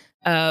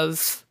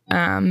of,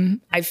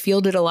 I've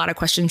fielded a lot of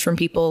questions from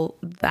people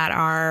that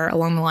are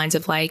along the lines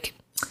of like,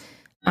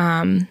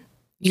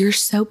 you're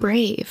so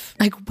brave.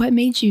 Like, what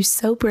made you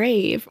so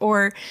brave?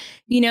 Or,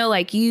 you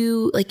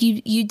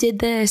did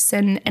this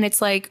and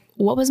it's like,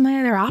 what was my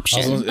other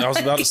option? I was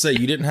about to say,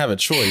 you didn't have a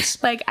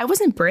choice. Like, I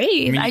wasn't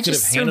brave. I mean, you could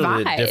have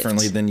handled it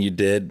differently than you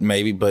did,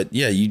 maybe, but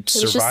you survived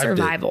it. Was just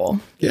survival.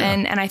 Yeah.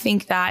 And I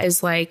think that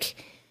is like,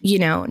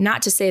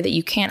 not to say that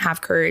you can't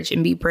have courage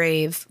and be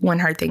brave when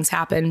hard things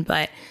happen,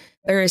 but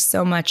there is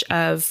so much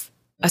of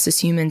us as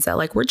humans that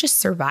like, we're just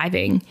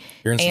surviving.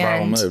 You're in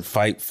survival mode,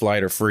 fight,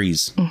 flight, or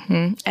freeze.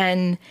 Mm-hmm.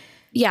 And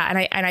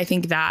I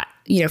think that,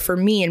 for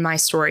me in my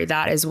story,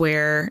 that is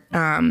where,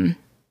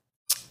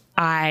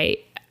 I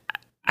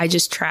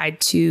just tried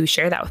to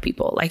share that with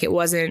people. Like, it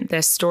wasn't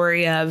this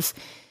story of,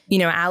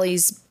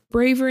 Allie's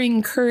bravery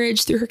and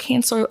courage through her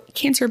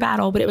cancer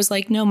battle, but it was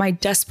like, no, my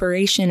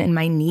desperation and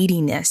my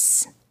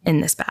neediness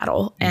in this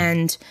battle.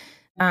 And,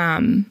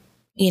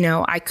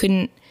 I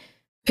couldn't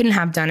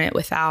have done it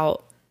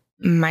without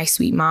my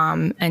sweet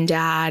mom and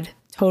dad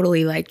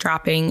totally like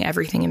dropping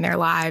everything in their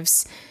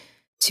lives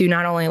to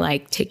not only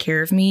like take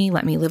care of me,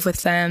 let me live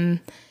with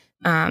them,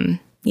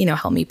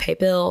 help me pay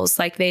bills.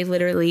 Like they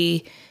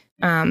literally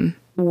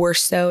were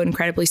so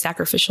incredibly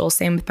sacrificial.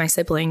 Same with my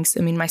siblings.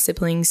 I mean, my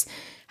siblings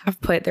have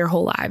put their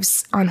whole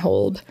lives on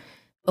hold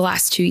the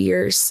last 2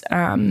 years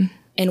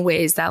in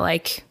ways that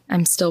like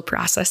I'm still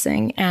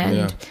processing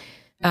and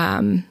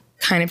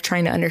kind of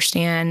trying to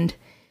understand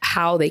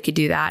how they could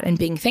do that and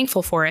being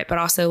thankful for it, but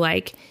also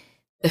like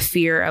the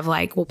fear of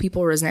like, well,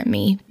 people resent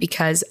me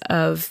because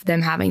of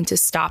them having to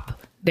stop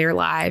their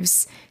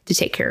lives to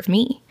take care of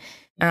me.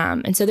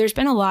 And so there's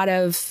been a lot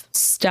of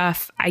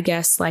stuff, I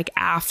guess, like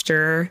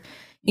after,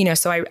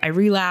 so I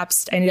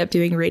relapsed. I ended up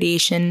doing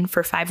radiation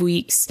for 5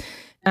 weeks.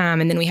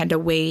 And then we had to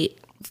wait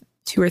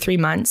 2 or 3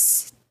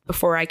 months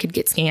before I could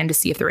get scanned to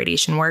see if the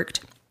radiation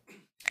worked.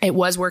 It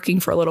was working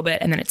for a little bit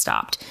and then it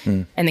stopped.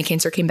 And the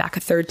cancer came back a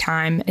third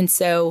time. And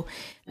so,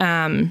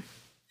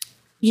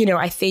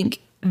 I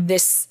think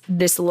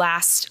this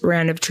last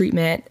round of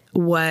treatment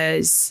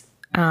was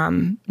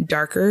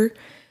darker,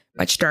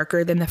 much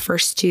darker than the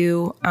first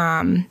two.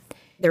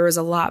 There was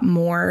a lot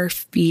more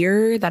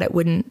fear that it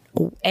wouldn't,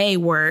 A,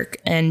 work,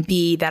 and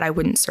B, that I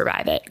wouldn't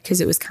survive it because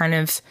it was kind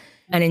of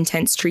an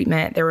intense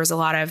treatment. There was a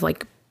lot of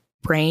like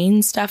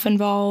brain stuff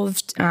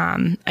involved.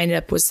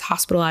 I was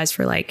hospitalized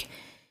for like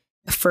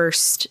the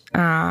first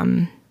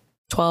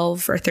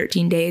 12 or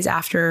 13 days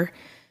after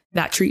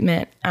that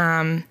treatment.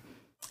 And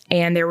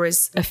there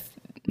was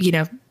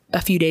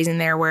a few days in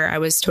there where I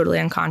was totally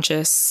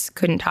unconscious,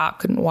 couldn't talk,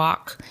 couldn't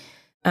walk.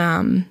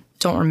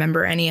 Don't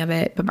remember any of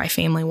it, but my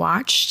family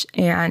watched.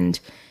 And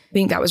I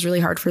think that was really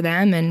hard for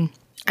them. And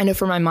I know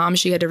for my mom,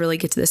 she had to really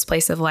get to this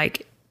place of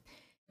like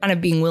kind of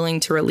being willing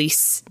to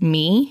release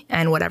me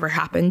and whatever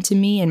happened to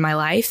me in my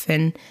life.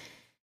 And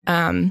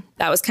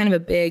that was kind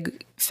of a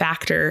big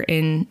factor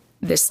in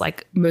this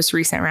like most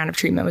recent round of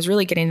treatment, was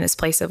really getting to this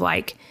place of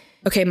like,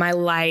 okay, my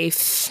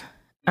life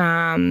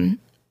may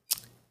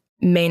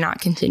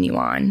not continue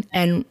on.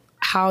 And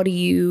how do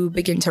you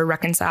begin to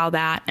reconcile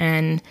that?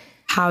 And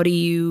how do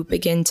you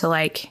begin to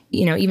like,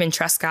 even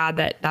trust God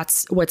that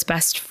that's what's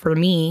best for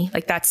me?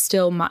 Like that's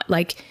still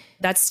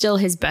that's still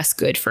his best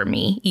good for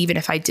me, even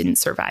if I didn't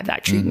survive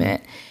that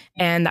treatment.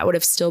 And that would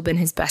have still been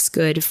his best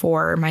good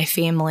for my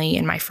family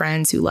and my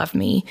friends who love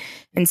me.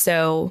 And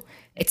so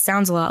it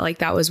sounds a lot like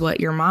that was what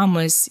your mom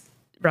was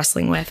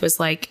wrestling with, was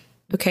like,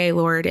 okay,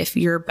 Lord, if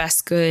your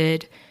best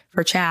good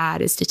for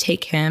Chad is to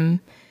take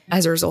him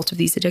as a result of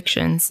these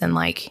addictions, then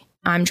like,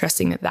 I'm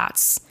trusting that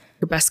that's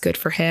your best good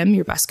for him,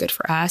 your best good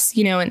for us,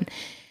 and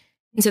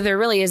so there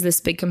really is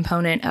this big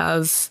component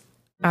of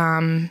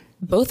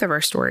both of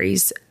our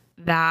stories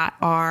that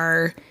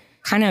are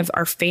kind of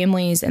our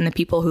families and the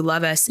people who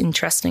love us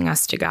entrusting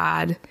us to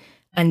God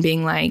and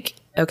being like,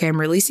 okay, I'm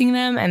releasing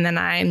them. And then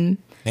I'm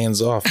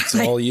hands off. It's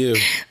all you.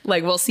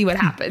 Like, we'll see what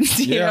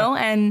happens, you know?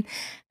 And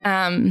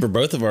for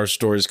both of our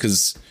stories,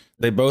 because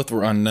they both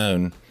were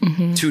unknown,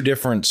 2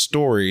 different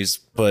stories,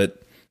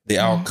 but the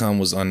outcome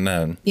was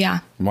unknown. Yeah.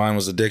 Mine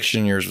was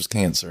addiction. Yours was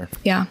cancer.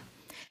 Yeah.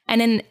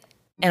 And in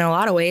a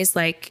lot of ways,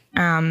 like,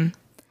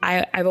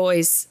 I've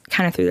always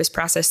kind of through this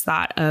process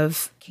thought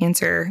of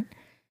cancer,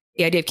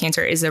 the idea of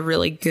cancer is a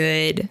really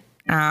good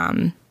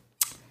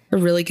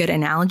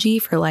analogy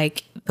for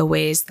like the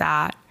ways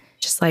that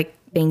just like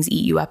things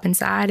eat you up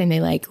inside and they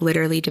like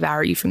literally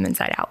devour you from the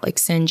inside out. Like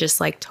sin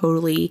just like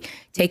totally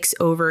takes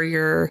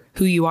over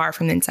who you are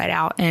from the inside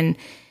out. And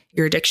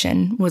your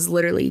addiction was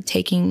literally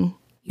taking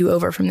you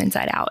over from the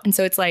inside out. And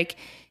so it's like,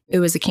 it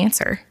was a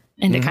cancer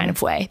in a kind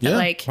of way. That,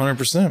 like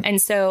 100%.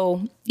 And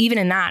so even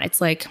in that,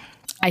 it's like,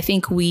 I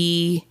think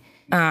we,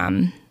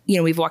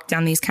 we've walked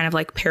down these kind of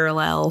like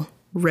parallel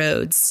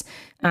roads.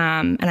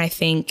 And I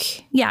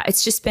think,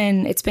 it's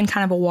been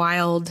kind of a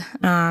wild,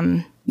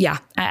 I'm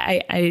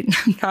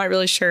not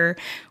really sure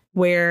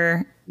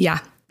where,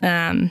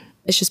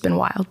 it's just been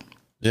wild.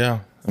 Yeah.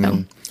 I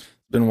mean, it's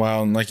been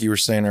wild. And like you were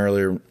saying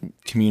earlier,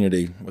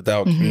 community,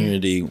 without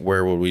community,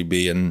 where would we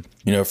be? And,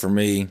 for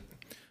me,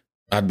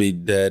 I'd be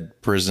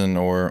dead, prison,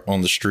 or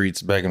on the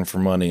streets begging for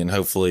money, and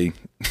hopefully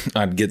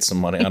I'd get some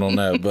money. I don't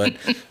know, but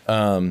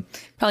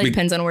probably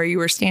depends on where you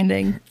were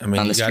standing. I mean,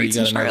 on the streets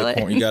in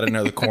Charlotte. You got to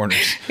know the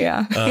corners.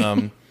 Yeah.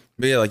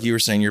 But yeah, like you were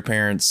saying, your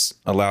parents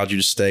allowed you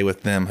to stay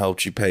with them,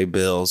 helped you pay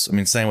bills. I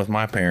mean, same with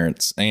my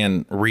parents,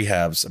 and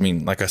rehabs. I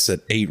mean, like I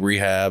said, 8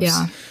 rehabs.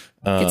 Yeah,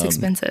 it's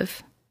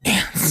expensive.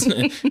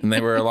 And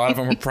a lot of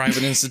them were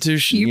private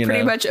institutions. You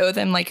pretty much owe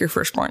them like your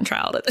firstborn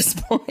child at this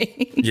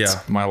point.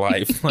 Yeah, my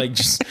life, like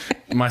just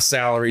my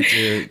salary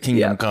to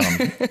Kingdom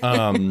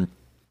Come.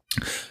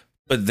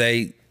 But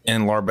they,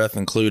 and Larbeth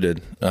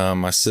included,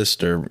 my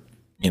sister,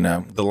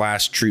 the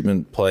last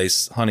treatment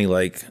place, Honey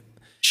Lake,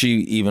 she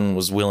even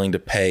was willing to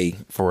pay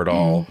for it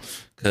all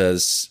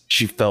because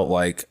she felt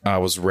like I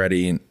was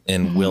ready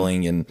and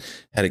willing and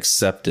had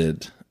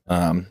accepted,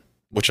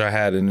 which I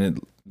had,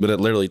 but it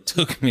literally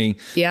took me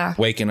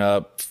waking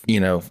up,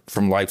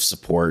 from life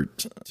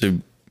support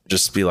to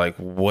just be like,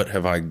 what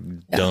have I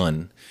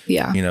done?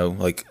 Yeah.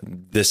 Like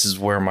this is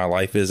where my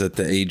life is at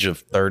the age of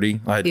 30.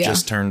 I had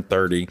just turned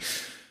 30.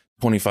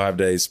 25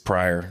 days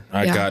prior.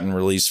 I'd gotten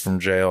released from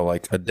jail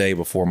like a day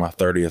before my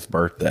 30th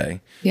birthday.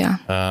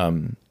 Yeah.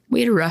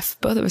 We had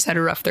both of us had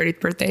a rough 30th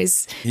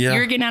birthdays. Yeah. You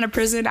were getting out of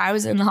prison. I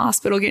was in the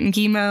hospital getting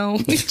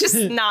chemo. Just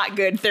not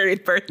good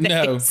 30th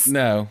birthdays.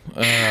 No.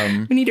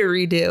 We need to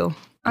redo.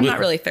 I'm not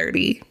really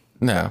 30.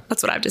 No.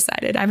 That's what I've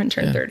decided. I haven't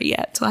turned 30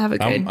 yet. So I have a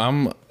good.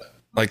 I'm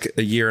like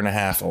a year and a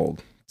half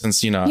old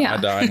since, I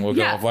died and woke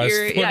up.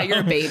 You're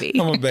a baby.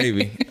 I'm a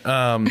baby.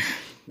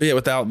 But yeah,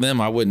 without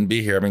them, I wouldn't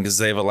be here. I mean, because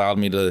they've allowed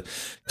me to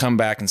come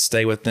back and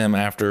stay with them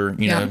after,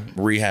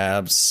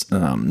 rehabs.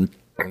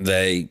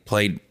 They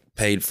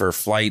paid for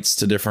flights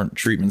to different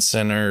treatment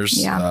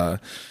centers. Yeah.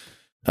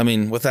 I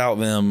mean, without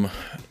them,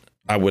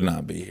 I would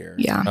not be here.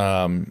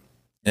 Yeah.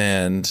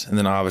 And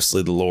then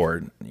obviously the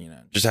Lord,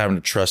 just having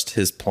to trust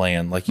his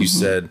plan. Like you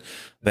said,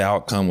 the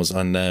outcome was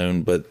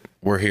unknown, but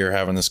we're here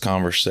having this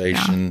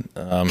conversation.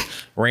 Yeah.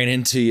 Ran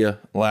into you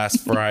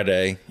last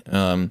Friday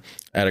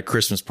at a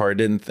Christmas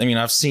party.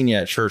 I've seen you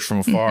at church from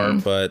afar,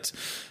 but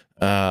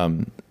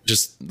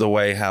just the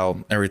way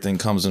how everything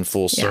comes in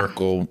full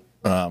circle.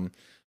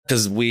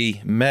 Because we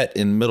met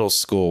in middle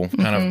school,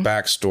 kind of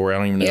backstory. I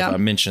don't even know if I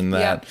mentioned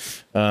that.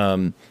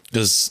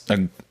 Because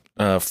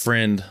a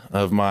friend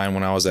of mine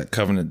when I was at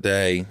Covenant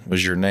Day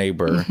was your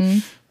neighbor.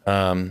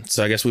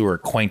 So I guess we were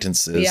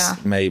acquaintances,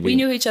 maybe. We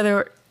knew each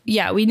other.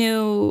 Yeah, we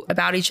knew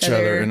about each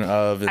other. And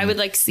I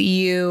would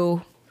see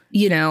you,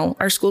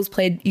 our schools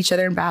played each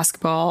other in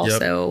basketball. Yep.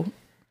 So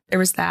there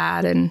was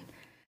that.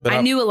 But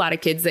I knew a lot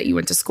of kids that you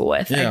went to school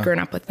with. Yeah. I'd grown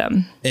up with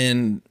them.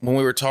 And when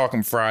we were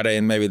talking Friday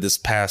and maybe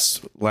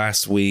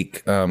last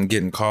week,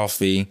 getting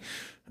coffee,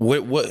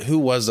 who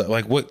was that?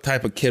 Like, what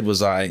type of kid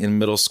was I in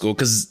middle school?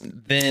 Because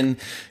then...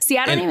 See,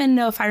 I don't even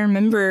know if I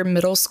remember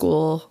middle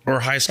school. Or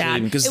high school.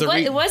 Because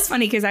it was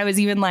funny because I was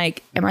even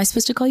like, am I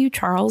supposed to call you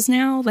Charles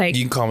now? Like,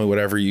 you can call me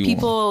whatever you want.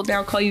 People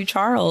now call you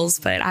Charles,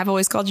 but I've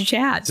always called you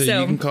Chad. So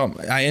you can call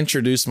me... I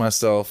introduced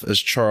myself as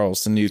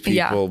Charles to new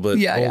people, but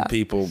old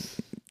people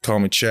call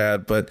me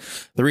Chad. But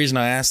the reason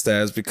I asked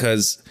that is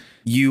because...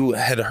 you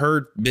had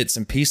heard bits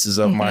and pieces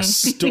of my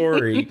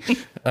story.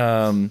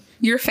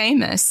 You're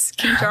famous.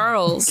 King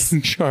Charles.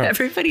 King Charles.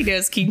 Everybody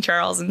knows King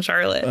Charles in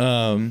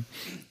Charlotte.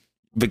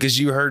 Because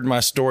you heard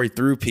my story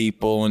through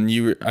people and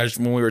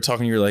when we were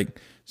talking, you were like,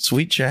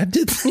 sweet Chad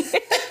did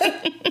that.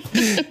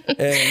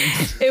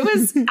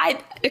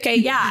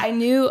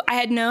 I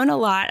had known a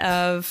lot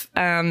of,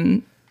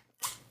 I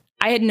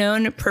had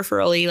known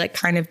peripherally, like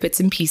kind of bits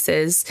and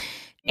pieces.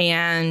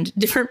 And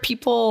different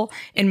people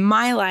in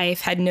my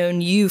life had known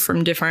you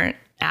from different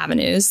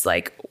avenues,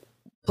 like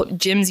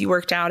gyms you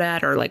worked out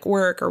at or like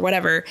work or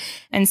whatever.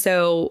 And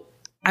so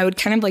I would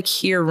kind of like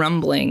hear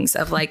rumblings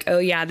of like, oh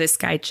yeah, this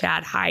guy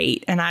Chad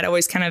Height. And I'd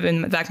always kind of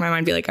in the back of my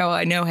mind be like, oh,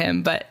 I know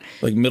him. But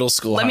like middle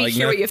school. Let me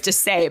hear what you have to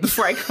say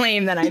before I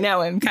claim that I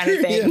know him kind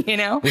of thing,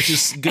 Which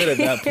is good at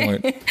that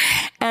point.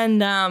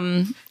 And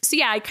so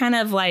yeah, I kind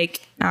of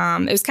like,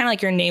 it was kind of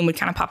like your name would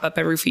kind of pop up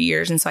every few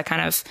years. And so I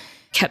kind of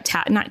kept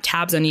not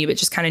tabs on you, but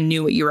just kind of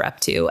knew what you were up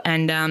to.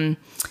 And,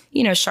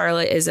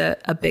 Charlotte is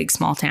a big,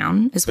 small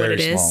town is what it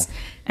is.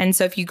 And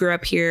so if you grew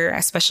up here,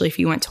 especially if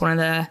you went to one of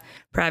the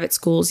private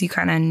schools, you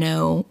kind of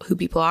know who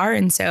people are.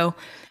 And so,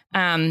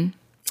 I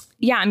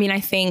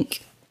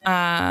think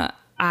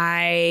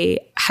I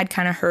had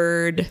kind of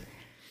heard.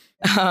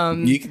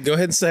 You can go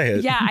ahead and say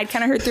it. Yeah, I'd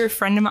kind of heard through a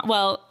friend of mine.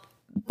 Well,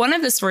 one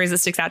of the stories that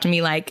sticks out to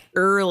me, like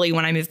early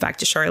when I moved back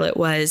to Charlotte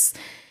was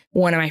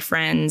one of my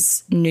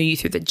friends knew you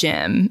through the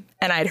gym,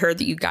 and I'd heard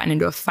that you'd gotten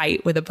into a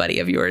fight with a buddy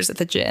of yours at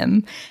the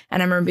gym.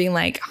 And I remember being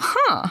like,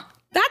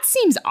 that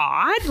seems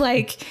odd.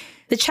 Like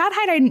the Chad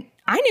Hyde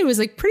I knew was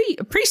like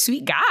a pretty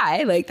sweet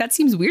guy. Like that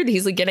seems weird that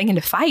he's like getting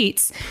into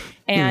fights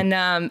and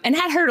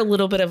had heard a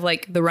little bit of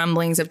like the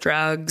rumblings of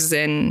drugs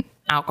and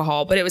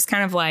alcohol, but it was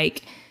kind of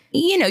like,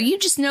 you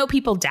just know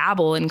people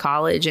dabble in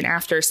college and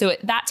after. So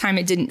at that time,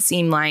 it didn't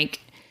seem like,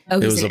 oh,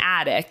 he's an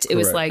addict. It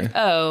was like,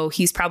 oh,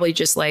 he's probably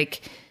just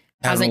like,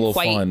 hasn't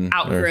quite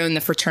outgrown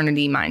the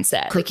fraternity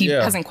mindset. Like he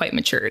hasn't quite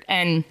matured.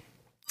 And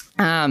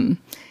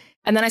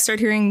then I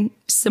started hearing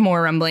some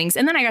more rumblings,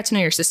 and then I got to know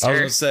your sister. I was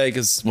going to say,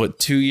 because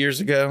 2 years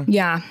ago?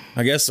 Yeah.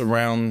 I guess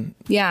around.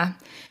 Yeah.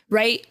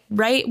 Right.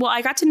 Well,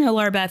 I got to know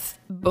Laura Beth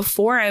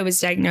before I was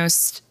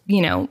diagnosed.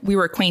 We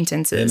were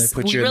acquaintances. And they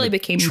put you really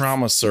became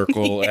trauma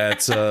circle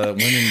at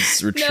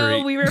women's retreat.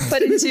 No, we were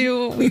put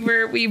into.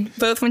 We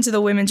both went to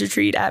the women's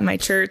retreat at my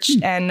church,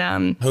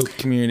 and Hope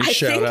Community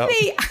shout out.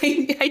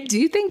 I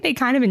do think they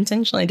kind of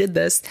intentionally did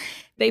this.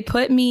 They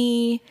put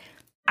me.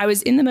 I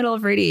was in the middle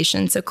of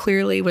radiation, so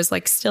clearly was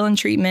like still in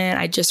treatment.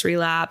 I just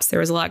relapsed. There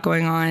was a lot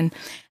going on.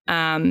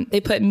 They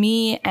put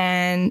me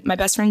and my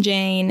best friend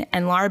Jane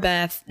and Laura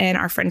Beth and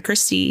our friend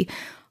Christy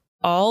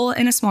all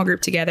in a small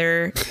group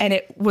together. And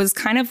it was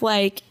kind of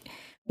like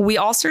we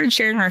all started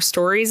sharing our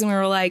stories, and we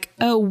were like,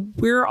 oh,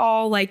 we're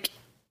all like,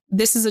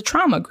 this is a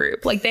trauma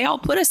group. Like they all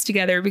put us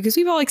together because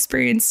we've all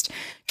experienced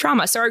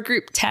trauma. So our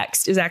group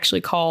text is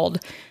actually called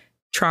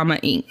Trauma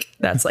Inc.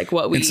 That's like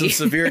what we... And some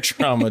severe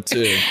trauma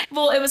too.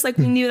 Well, it was like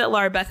we knew that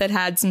Laura Beth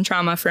had some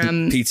trauma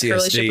from PTSD. her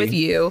relationship with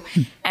you.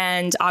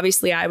 And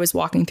obviously I was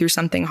walking through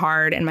something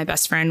hard and my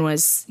best friend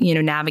was,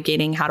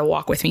 navigating how to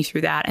walk with me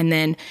through that. And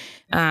then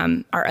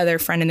our other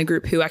friend in the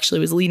group who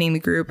actually was leading the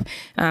group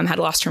had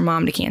lost her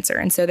mom to cancer.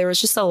 And so there was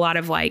just a lot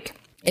of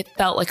it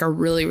felt like a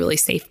really, really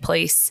safe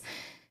place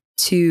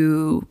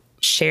to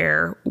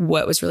share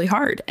what was really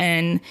hard.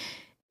 And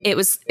it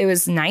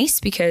was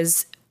nice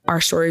because our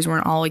stories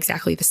weren't all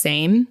exactly the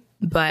same,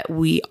 but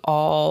we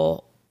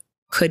all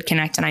could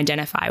connect and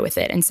identify with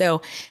it. And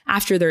so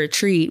after the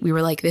retreat, we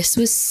were like, this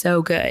was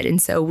so good.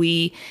 And so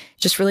we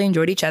just really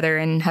enjoyed each other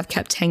and have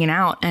kept hanging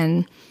out.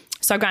 And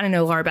so I've gotten to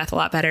know Laura Beth a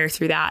lot better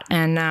through that.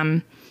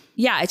 And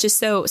it's just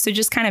so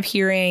just kind of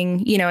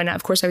hearing, and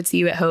of course I would see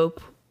you at Hope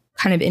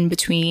kind of in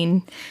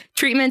between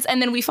treatments.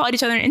 And then we followed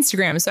each other on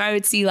Instagram. So I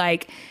would see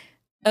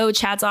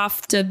Chad's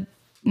off to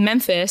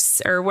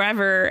Memphis or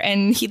wherever,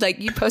 and he'd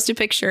you'd post a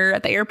picture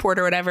at the airport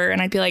or whatever,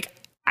 and I'd be like,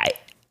 I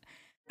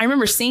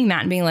remember seeing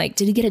that and being like,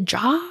 did he get a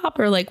job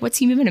or what's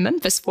he moving to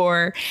Memphis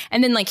for?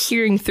 And then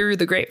hearing through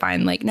the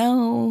grapevine,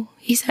 no,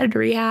 he's headed to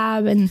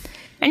rehab, and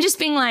just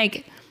being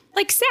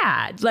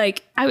sad.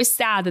 I was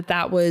sad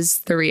that was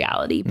the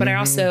reality, but I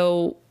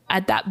also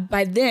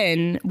by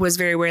then was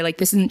very aware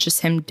this isn't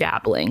just him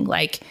dabbling.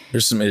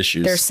 There's some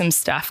issues. There's some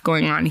stuff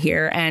going on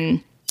here,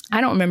 and I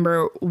don't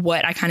remember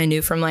what I kind of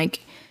knew from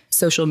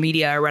social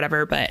media or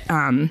whatever, but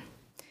I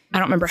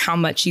don't remember how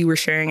much you were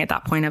sharing at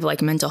that point of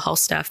mental health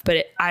stuff.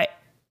 But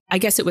I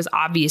guess it was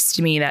obvious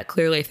to me that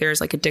clearly if there's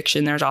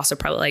addiction, there's also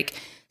probably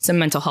some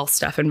mental health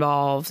stuff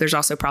involved. There's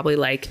also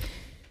probably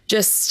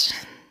just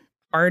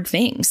hard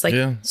things.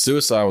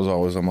 Suicide was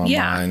always on my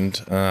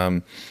mind.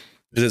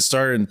 Because it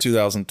started in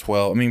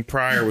 2012. I mean,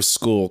 prior was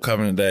school.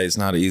 Covenant Day is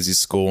not an easy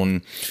school.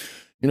 And,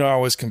 I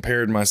always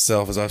compared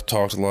myself, as I've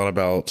talked a lot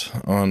about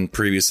on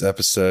previous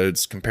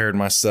episodes, compared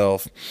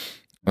myself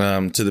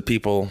to the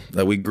people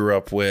that we grew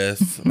up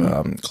with,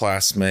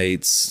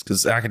 classmates,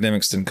 because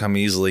academics didn't come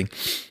easily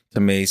to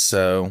me.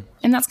 So,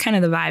 and that's kind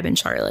of the vibe in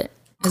Charlotte.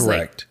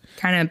 Correct.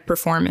 Kind of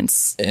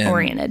performance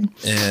oriented.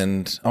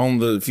 And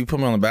if you put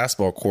me on the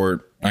basketball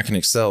court, I can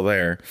excel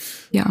there.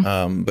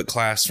 Yeah. But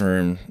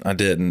classroom, I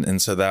didn't.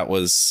 And so that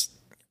was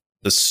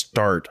the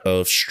start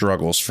of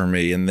struggles for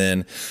me. And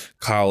then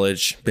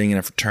college, being in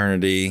a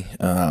fraternity,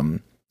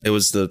 it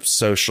was the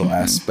social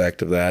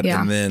aspect of that.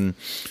 Yeah. And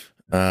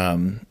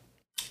then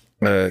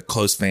a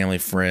close family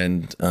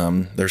friend,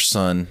 their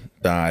son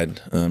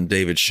died,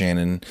 David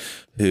Shannon,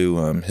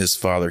 who his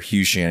father,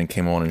 Hugh Shannon,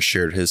 came on and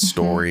shared his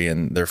story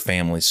and their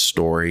family's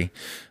story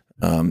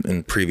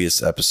in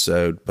previous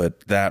episode.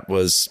 But that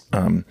was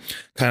kind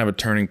of a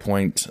turning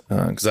point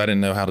because I didn't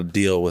know how to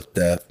deal with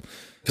death,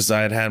 because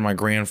I had my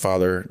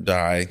grandfather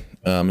die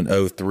in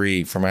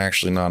 2003 from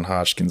actually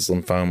non-Hodgkin's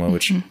lymphoma,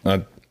 which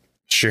I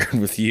shared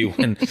with you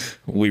when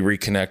we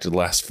reconnected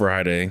last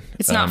Friday.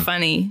 It's not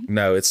funny.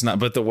 No, it's not.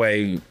 But the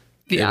way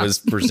it was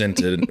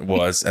presented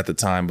was at the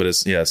time, but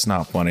it's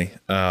not funny.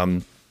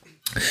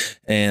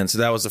 And so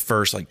that was the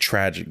first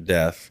tragic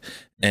death,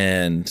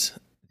 and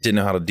didn't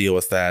know how to deal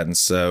with that. And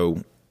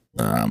so,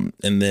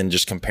 and then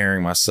just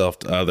comparing myself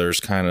to others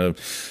kind of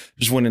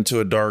just went into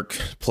a dark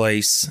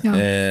place,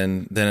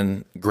 and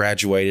then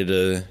graduated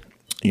a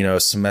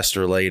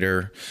semester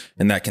later,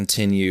 and that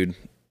continued,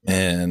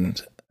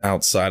 and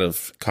outside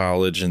of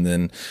college, and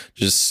then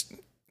just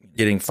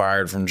getting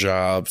fired from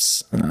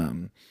jobs,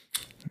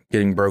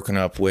 getting broken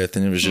up with,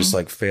 and it was just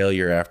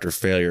failure after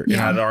failure.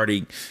 Yeah. And I'd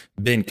already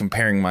been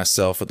comparing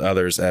myself with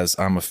others as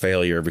I'm a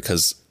failure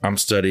because I'm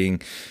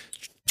studying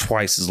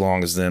twice as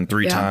long as them,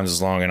 three times as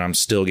long, and I'm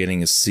still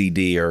getting a C,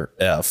 D, or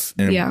F,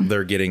 and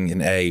they're getting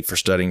an A for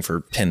studying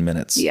for 10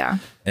 minutes. Yeah.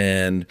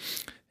 And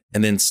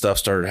then stuff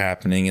started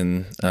happening,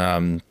 and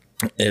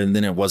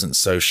then it wasn't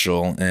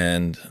social.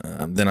 And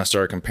then I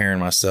started comparing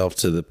myself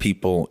to the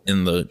people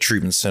in the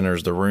treatment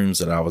centers, the rooms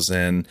that I was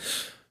in.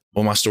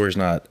 Well, my story's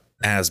not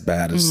as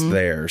bad as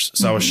theirs.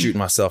 So I was shooting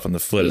myself in the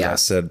foot, as I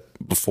said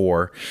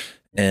before.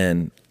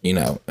 And,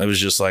 it was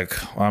just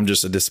I'm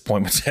just a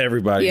disappointment to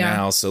everybody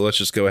now. So let's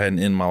just go ahead and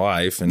end my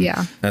life. And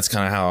that's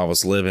kind of how I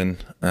was living.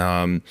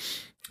 And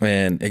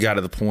it got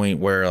to the point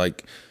where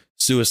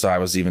suicide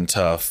was even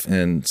tough.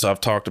 And so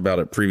I've talked about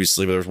it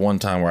previously, but there was one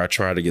time where I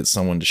tried to get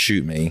someone to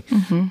shoot me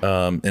in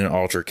an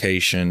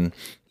altercation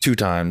 2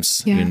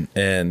 times.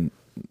 And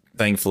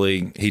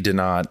thankfully he did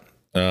not.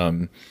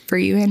 For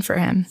you and for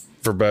him.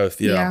 For both.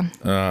 Yeah.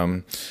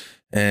 Well,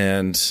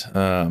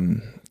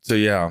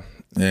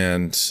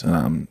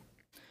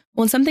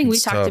 and something we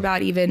talked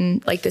about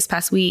even this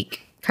past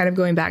week, kind of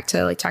going back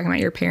to talking about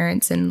your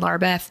parents and Laura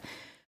Beth,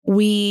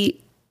 we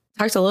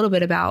talked a little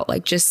bit about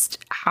just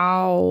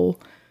how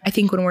I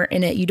think when we're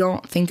in it, you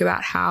don't think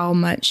about how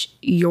much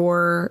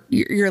you're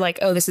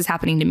oh, this is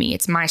happening to me.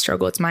 It's my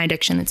struggle. It's my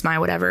addiction. It's my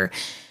whatever.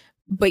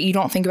 But you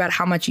don't think about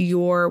how much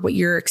what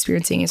you're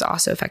experiencing is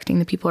also affecting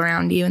the people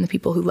around you and the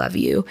people who love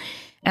you.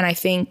 And I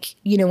think,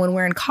 when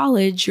we're in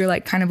college, you're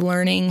kind of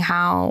learning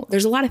how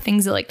there's a lot of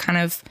things that kind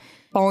of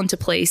fall into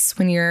place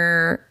when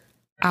you're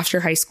after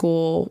high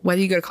school,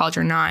 whether you go to college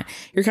or not,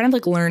 you're kind of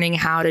like learning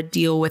how to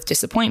deal with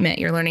disappointment.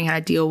 You're learning how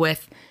to deal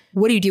with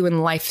what do you do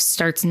when life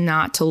starts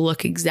not to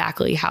look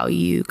exactly how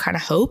you kind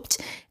of hoped?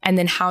 And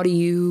then how do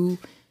you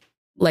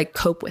like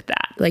cope with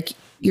that? Like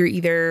you're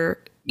either,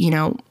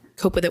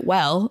 cope with it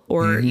well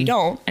or you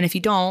don't. And if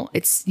you don't,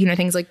 it's,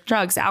 things like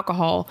drugs,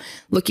 alcohol,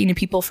 looking to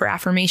people for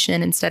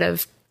affirmation instead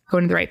of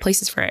going to the right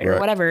places for it or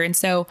whatever. And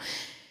so,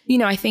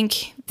 I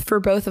think for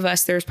both of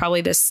us, there's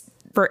probably this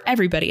for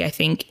everybody, I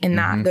think, in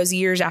that those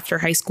years after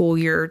high school,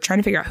 you're trying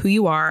to figure out who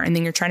you are. And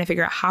then you're trying to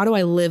figure out, how do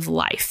I live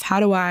life? How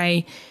do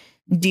I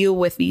deal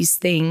with these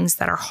things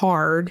that are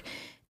hard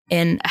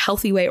in a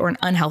healthy way or an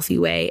unhealthy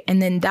way?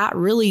 And then that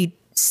really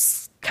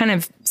kind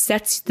of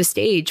sets the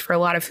stage for a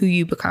lot of who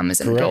you become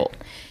as an adult.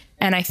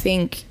 And I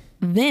think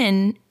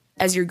then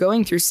as you're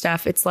going through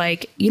stuff, it's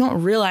like, you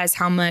don't realize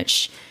how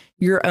much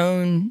your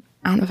own,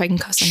 I don't know if I can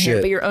cuss on here,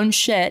 but your own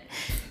shit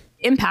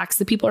impacts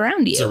the people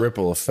around you. It's a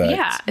ripple effect.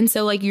 Yeah. And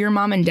so like your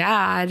mom and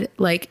dad,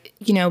 like,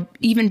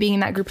 even being in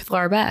that group with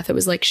Laura Beth, it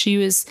was like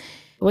it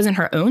wasn't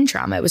her own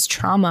trauma. It was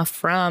trauma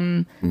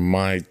from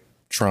my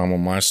trauma,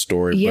 my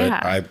story, but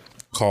I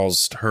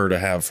caused her to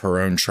have her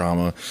own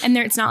trauma. And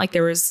it's not like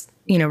there was,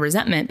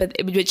 resentment, but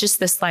it was just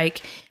this,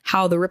 like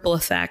how the ripple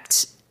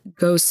effect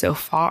goes so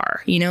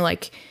far,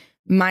 like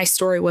my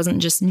story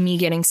wasn't just me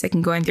getting sick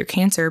and going through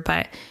cancer,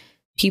 but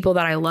people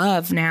that I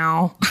love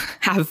now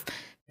have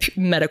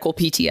medical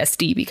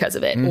PTSD because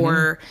of it.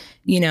 Or,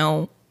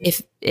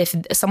 if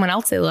someone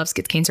else they love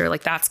gets cancer,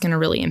 like that's going to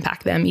really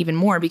impact them even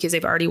more because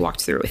they've already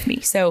walked through it with me.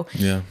 So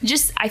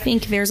I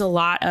think there's a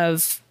lot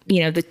of,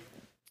 the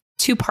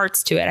two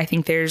parts to it. I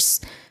think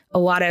there's a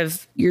lot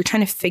of, you're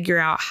trying to figure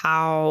out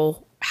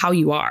how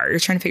you are, you're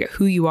trying to figure out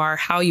who you are,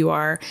 how you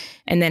are,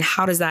 and then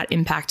how does that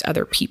impact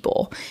other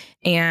people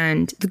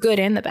and the good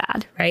and the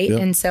bad. Right.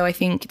 Yep. And so I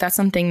think that's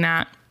something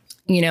that,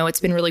 it's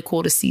been really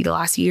cool to see the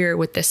last year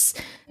with this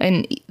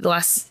and the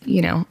last,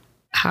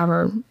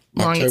 however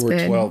long it's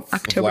been.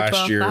 October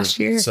 12th last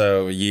year.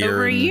 So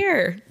over a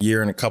year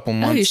and a couple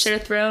months. Oh, you should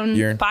have thrown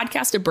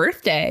podcast a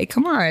birthday.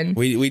 Come on.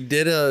 We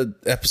did a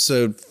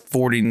episode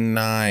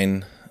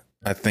 49,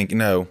 I think.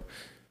 No,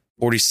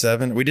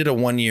 47. We did a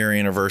 1 year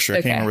anniversary.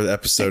 I can't remember the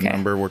episode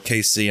number, where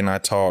Casey and I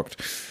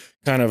talked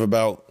kind of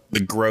about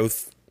the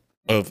growth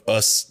of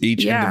us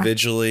each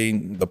individually,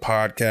 the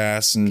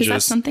podcast, and just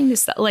that's something to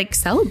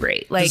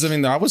celebrate. Like,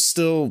 I was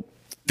still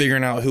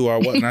figuring out who I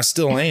was, and I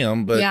still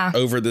am. But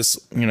over this,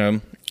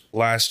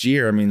 last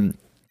year,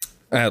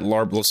 at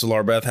Laura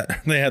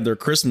Beth, they had their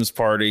Christmas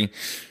party,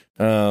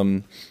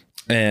 and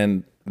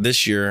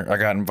this year I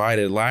got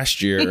invited.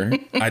 Last year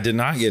I did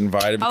not get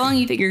invited. How long do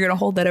you think you're going to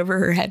hold that over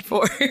her head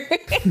for?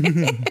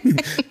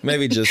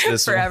 Maybe just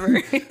this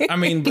forever.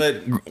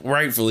 But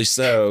rightfully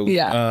so.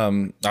 Yeah.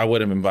 I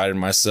would have invited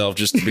myself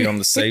just to be on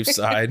the safe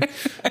side,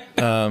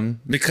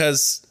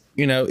 because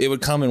it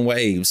would come in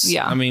waves.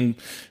 Yeah.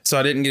 So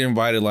I didn't get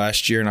invited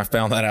last year, and I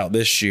found that out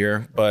this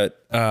year. But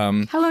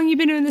how long you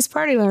been doing this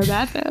party, Laura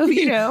Beth?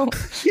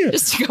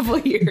 Just a couple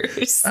of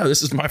years. Oh,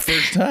 this is my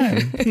first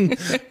time.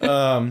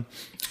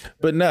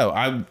 But no,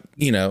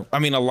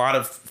 a lot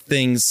of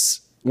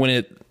things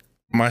when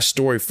my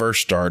story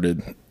first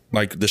started,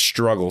 like the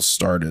struggles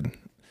started,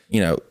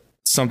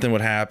 something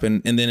would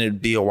happen and then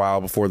it'd be a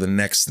while before the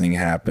next thing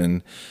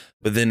happened.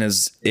 But then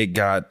as it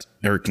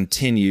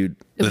continued,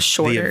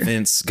 the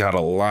events got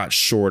a lot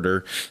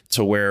shorter,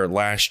 to where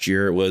last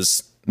year it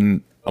was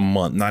a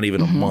month, not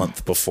even a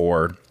month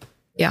before.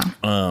 Yeah.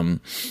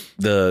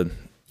 The,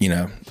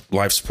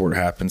 life support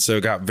happened. So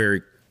it got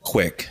very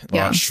quick, a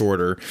lot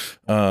shorter.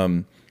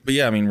 But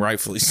yeah,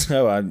 rightfully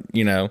so.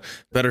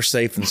 Better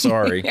safe than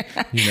sorry.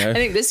 I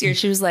think this year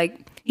she was like,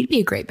 you'd be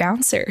a great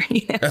bouncer.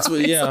 That's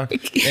what,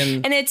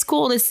 and it's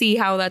cool to see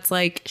how that's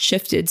like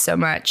shifted so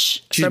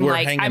much from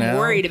like, I'm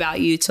worried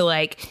about you to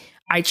like,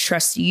 I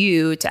trust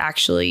you to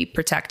actually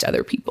protect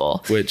other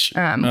people. Which,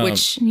 yeah,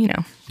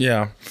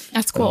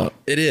 that's cool.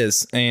 It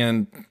is.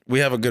 And we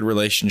have a good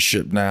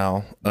relationship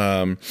now.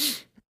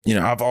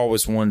 I've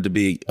always wanted to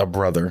be a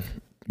brother,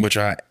 which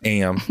I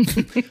am,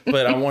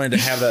 but I wanted to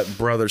have that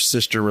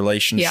brother-sister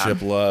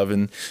relationship love.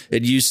 And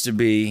it used to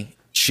be,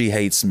 she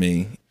hates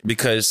me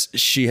because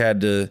she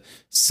had to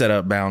set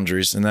up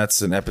boundaries. And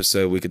that's an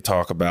episode we could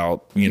talk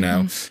about,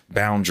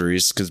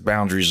 boundaries, because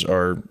boundaries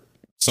are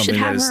something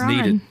that is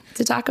needed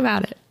to talk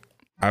about it.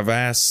 I've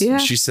asked. Yeah.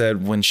 She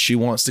said when she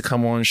wants to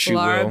come on, she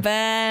Laura will.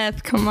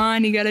 Beth, come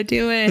on, you got to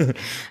do it.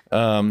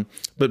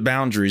 But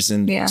boundaries,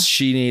 and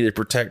she needed to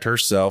protect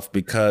herself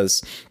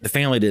because the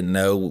family didn't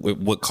know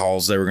what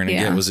calls they were going to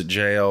get. Was it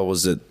jail?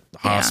 Was it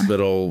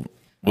hospital?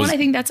 Well, I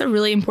think that's a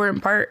really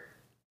important part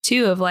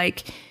too of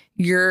like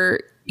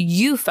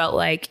you felt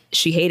like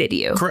she hated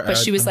you, but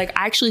she was like,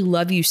 I actually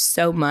love you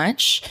so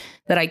much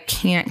that I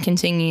can't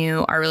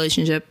continue our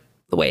relationship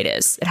the way it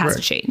is. It has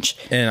to change.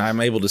 And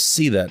I'm able to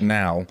see that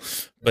now.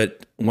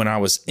 But when I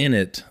was in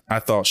it, I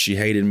thought she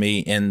hated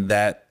me, and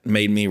that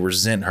made me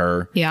resent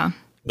her. Yeah.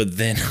 But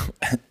then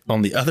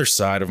on the other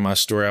side of my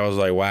story, I was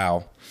like,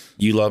 wow,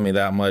 you love me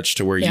that much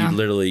to where you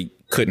literally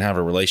couldn't have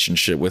a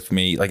relationship with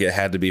me. Like it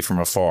had to be from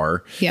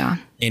afar. Yeah.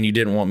 And you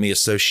didn't want me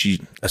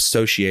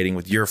associating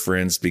with your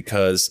friends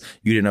because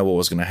you didn't know what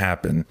was going to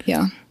happen.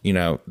 Yeah. You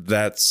know,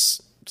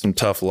 that's some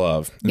tough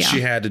love. And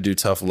she had to do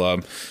tough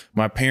love.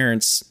 My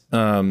parents,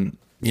 you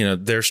know,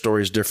 their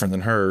story is different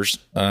than hers.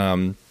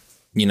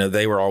 You know,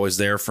 they were always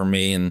there for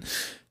me and,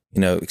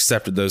 you know,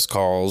 accepted those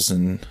calls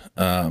and,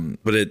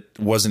 but it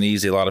wasn't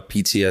easy. A lot of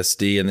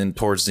PTSD. And then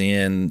towards the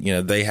end, you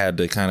know, they had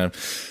to kind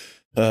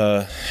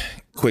of,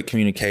 quit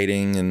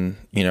communicating and,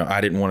 you know,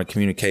 I didn't want to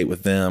communicate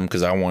with them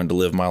because I wanted to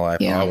live my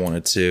life how I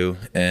wanted to.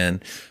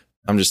 And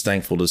I'm just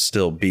thankful to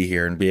still be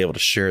here and be able to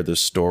share this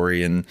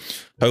story and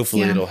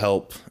hopefully it'll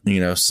help, you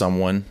know,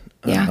 someone.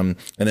 And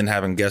then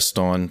having guests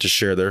on to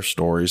share their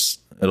stories,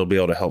 it'll be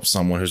able to help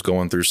someone who's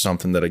going through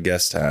something that a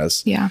guest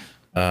has. Yeah.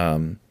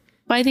 Well,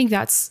 I think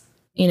that's,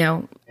 you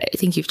know, I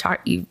think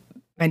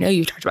I know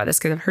you've talked about this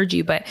because I've heard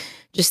you, but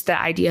just the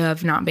idea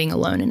of not being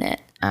alone in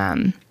it.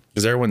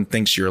 Because everyone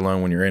thinks you're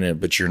alone when you're in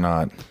it, but you're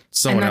not.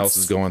 Someone else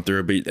is going through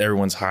it, but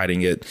everyone's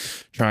hiding it,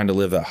 trying to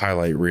live that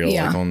highlight reel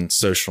like on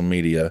social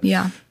media.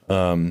 Yeah.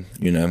 You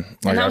know, like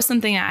and that was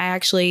something I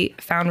actually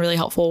found really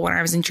helpful when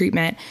I was in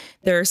treatment.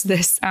 There's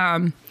this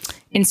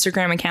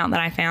Instagram account that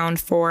I found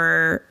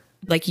for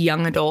like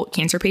young adult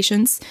cancer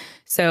patients.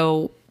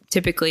 So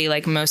typically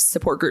like most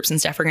support groups and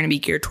stuff are going to be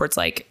geared towards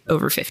like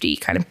over 50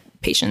 kind of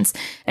patients.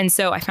 And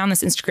so I found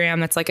this Instagram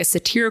that's like a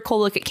satirical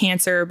look at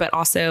cancer, but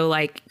also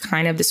like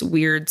kind of this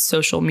weird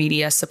social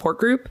media support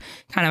group,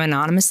 kind of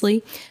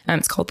anonymously.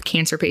 It's called The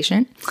Cancer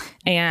Patient.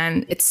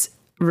 And it's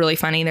really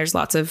funny. There's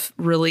lots of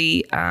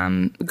really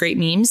great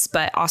memes,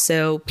 but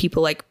also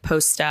people like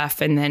post stuff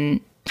and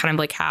then kind of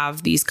like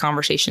have these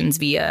conversations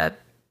via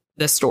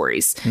the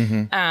stories.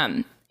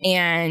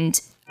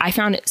 And I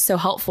found it so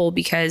helpful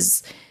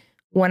because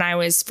when I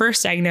was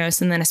first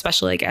diagnosed, and then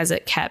especially like as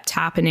it kept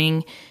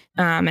happening,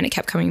 and it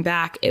kept coming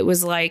back, it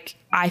was like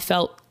I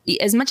felt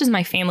as much as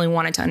my family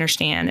wanted to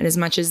understand and as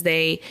much as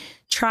they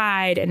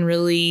tried and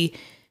really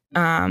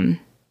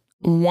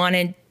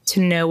wanted to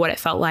know what it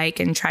felt like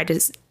and tried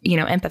to, you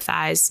know,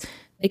 empathize,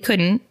 they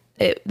couldn't.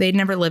 They'd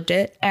never lived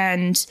it.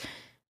 And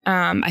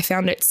I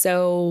found it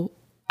so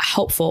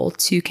helpful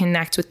to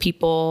connect with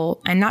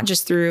people, and not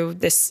just through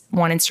this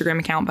one Instagram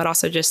account, but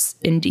also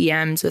just in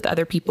DMs with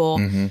other people.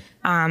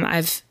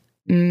 I've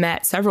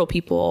met several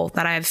people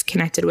that I've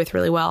connected with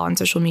really well on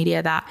social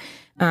media that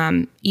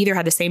either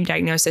had the same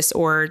diagnosis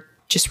or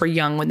just were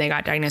young when they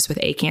got diagnosed with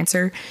a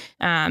cancer.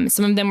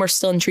 Some of them were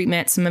still in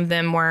treatment. Some of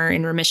them were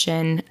in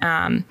remission.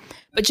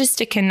 But just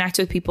to connect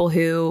with people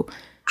who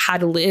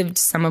had lived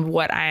some of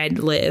what I had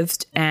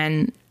lived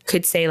and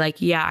could say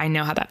like, yeah, I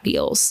know how that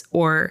feels,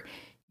 or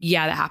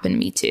yeah, that happened to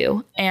me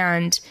too.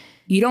 And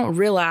you don't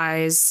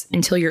realize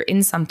until you're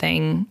in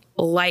something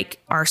like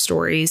our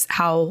stories,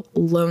 how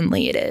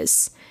lonely it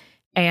is.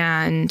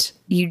 And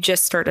you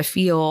just start to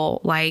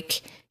feel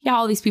like, yeah,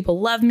 all these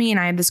people love me and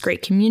I have this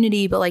great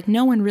community, but like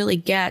no one really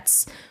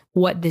gets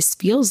what this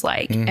feels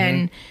like.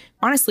 And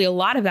honestly, a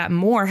lot of that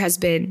more has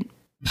been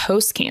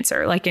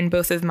post-cancer, like in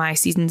both of my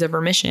seasons of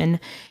remission,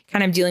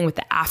 kind of dealing with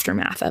the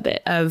aftermath of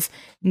it, of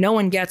no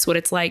one gets what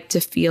it's like to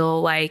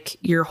feel like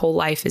your whole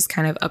life is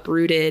kind of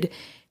uprooted.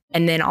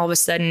 And then all of a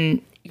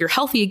sudden you're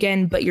healthy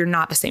again, but you're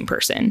not the same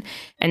person.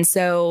 And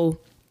so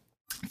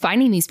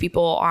finding these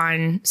people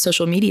on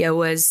social media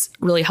was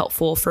really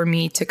helpful for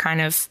me to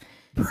kind of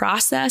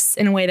process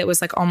in a way that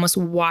was like almost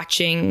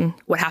watching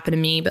what happened to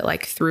me, but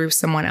like through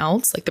someone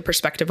else, like the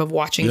perspective of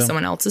watching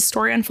someone else's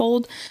story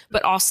unfold,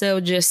 but also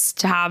just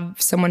to have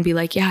someone be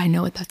like, yeah, I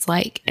know what that's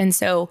like. And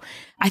so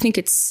I think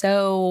it's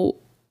so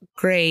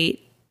great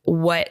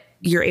what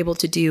you're able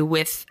to do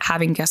with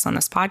having guests on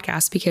this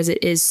podcast, because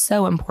it is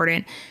so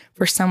important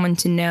for someone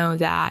to know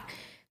that,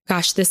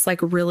 gosh, this like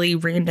really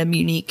random,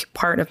 unique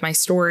part of my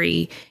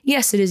story,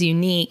 yes, it is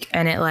unique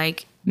and it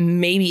like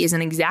maybe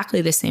isn't exactly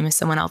the same as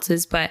someone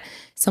else's, but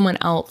someone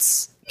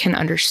else can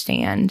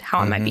understand how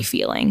I might be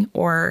feeling,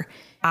 or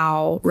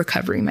how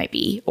recovery might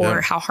be,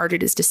 or how hard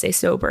it is to stay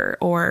sober,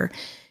 or,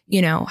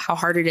 you know, how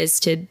hard it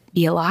is to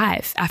be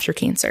alive after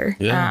cancer.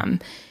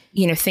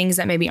 You know, things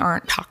that maybe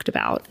aren't talked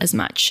about as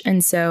much.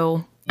 And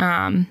so,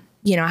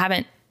 you know, I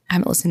haven't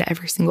listened to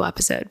every single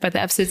episode, but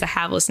the episodes I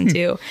have listened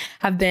to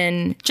have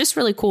been just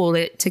really cool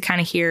to kind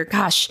of hear,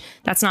 gosh,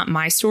 that's not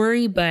my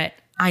story, but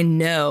I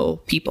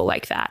know people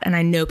like that. And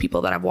I know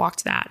people that have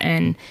walked that.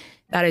 And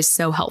that is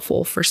so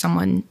helpful for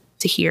someone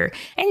to hear.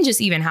 And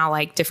just even how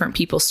like different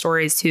people's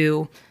stories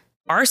who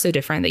are so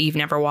different that you've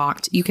never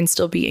walked, you can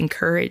still be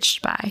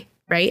encouraged by,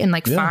 right? And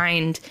like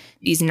find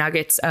these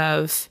nuggets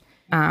of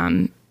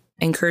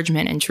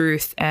encouragement and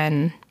truth.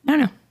 And I don't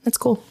know, that's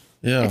cool.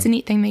 Yeah. It's a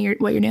neat thing that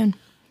what you're doing.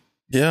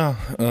 Yeah.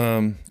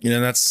 You know,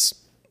 that's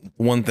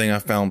one thing I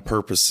found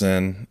purpose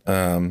in,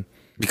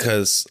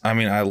 because I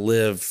mean, I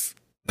live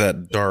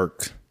that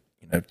dark,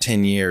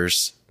 10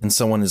 years, and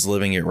someone is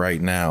living it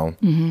right now.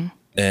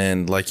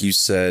 And like you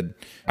said,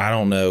 I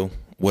don't know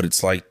what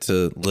it's like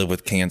to live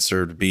with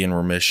cancer, to be in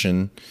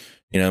remission.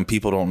 and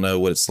people don't know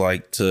what it's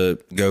like to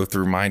go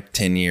through my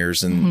 10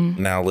 years and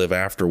now live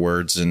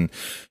afterwards. And,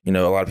 a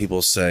lot of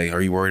people say,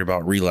 are you worried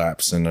about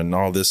relapse and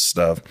all this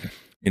stuff?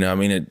 I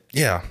mean,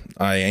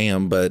 I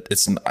am, but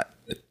it's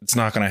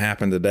not going to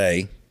happen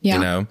today.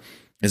 Yeah.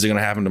 Is it going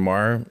to happen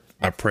tomorrow?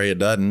 I pray it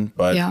doesn't,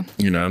 but I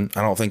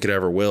don't think it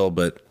ever will,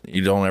 but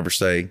you don't ever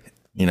say,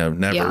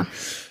 never.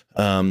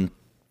 Yeah.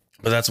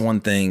 But that's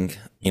one thing,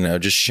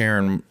 just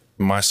sharing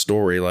my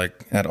story,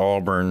 like at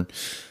Auburn,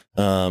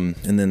 and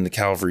then the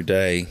Calvary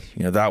Day,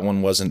 that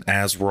one wasn't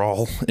as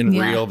raw and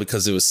real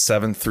because it was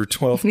 7th through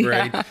 12th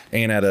grade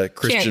and at a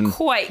Christian. Can't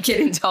quite get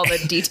into all the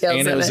details.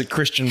 And it was a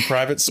Christian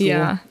private school.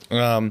 Yeah.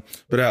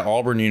 But at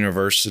Auburn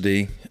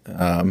University,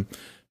 I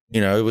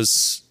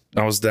was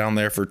down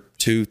there for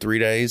 2-3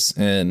 days,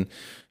 and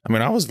I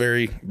mean, I was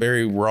very,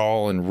 very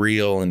raw and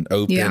real and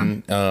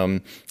open,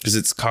 because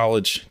it's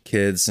college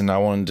kids, and I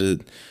wanted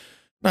to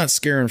not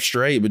scare them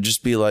straight, but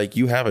just be like,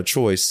 you have a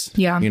choice.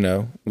 Yeah.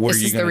 What this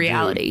are you going to do? the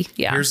reality.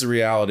 Yeah. Here's the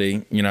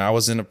reality. I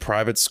was in a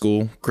private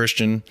school,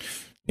 Christian,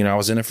 I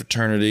was in a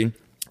fraternity.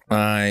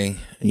 I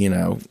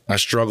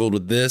struggled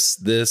with this,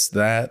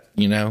 that,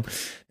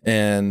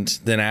 and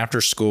then after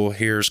school,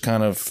 here's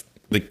kind of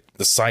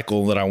the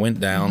cycle that I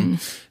went down.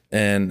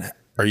 And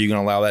are you going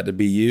to allow that to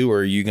be you, or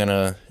are you going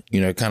to,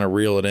 kind of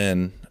reel it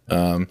in?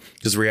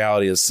 Because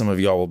reality is some of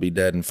y'all will be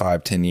dead in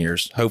 5-10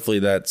 years. Hopefully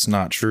that's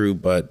not true,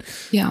 but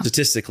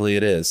statistically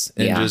it is.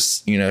 And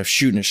just,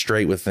 shooting it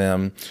straight with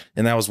them.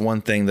 And that was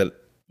one thing that,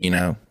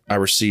 I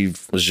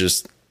received was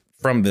just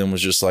from them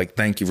was just like,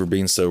 thank you for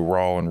being so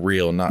raw and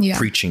real and not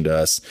preaching to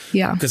us.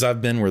 Yeah. Because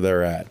I've been where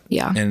they're at.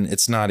 Yeah. And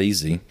it's not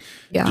easy.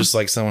 Yeah. Just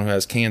like someone who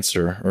has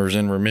cancer or is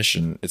in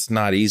remission. It's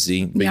not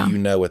easy, but you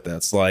know what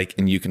that's like,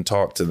 and you can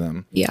talk to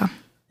them. Yeah.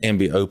 And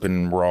be open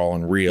and raw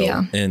and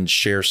real and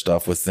share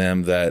stuff with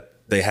them that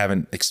they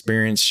haven't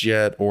experienced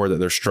yet or that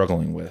they're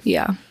struggling with.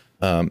 Yeah.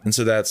 And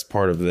so that's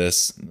part of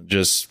this.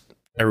 Just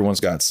everyone's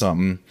got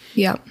something.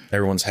 Yeah.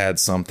 Everyone's had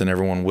something.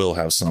 Everyone will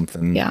have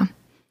something. Yeah.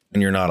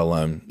 And you're not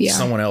alone. Yeah.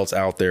 Someone else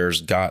out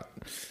there's got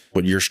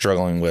what you're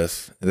struggling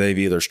with. They've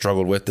either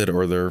struggled with it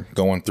or they're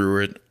going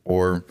through it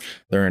or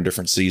they're in a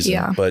different season.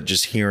 Yeah. But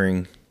just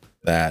hearing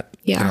that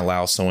can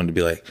allow someone to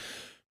be like,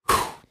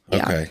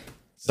 okay,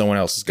 someone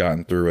else has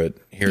gotten through it.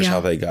 Here's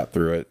how they got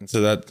through it. And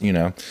so that,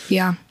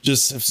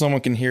 just if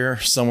someone can hear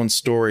someone's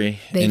story.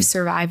 They've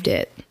survived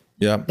it.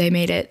 Yeah. They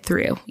made it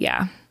through.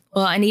 Yeah.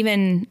 Well, and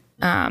even,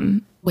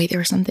 there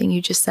was something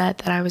you just said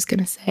that I was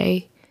going to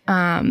say.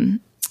 Not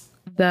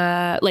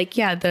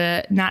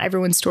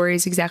everyone's story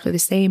is exactly the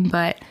same,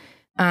 but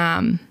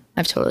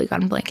I've totally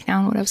gotten blank now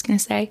on what I was going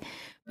to say.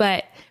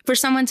 But for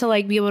someone to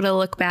be able to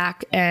look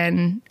back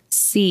and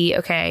see,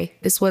 okay,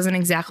 this wasn't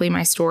exactly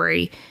my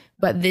story,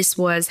 but this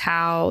was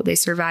how they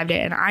survived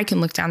it. And I can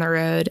look down the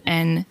road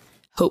and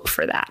hope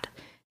for that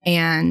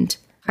and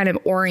kind of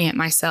orient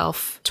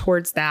myself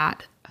towards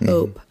that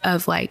hope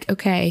of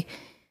okay,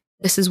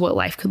 this is what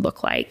life could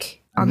look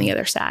like on the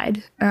other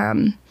side.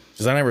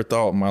 Because I never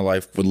thought my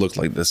life would look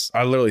like this.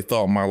 I literally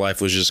thought my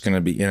life was just going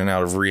to be in and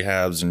out of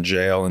rehabs and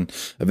jail and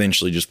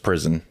eventually just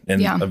prison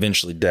and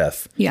eventually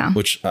death. Yeah.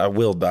 Which I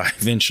will die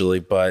eventually,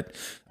 but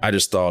I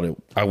just thought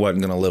I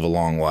wasn't going to live a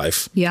long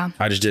life. Yeah.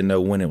 I just didn't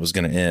know when it was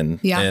going to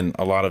end. Yeah. And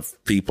a lot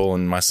of people,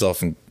 and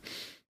myself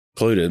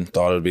included,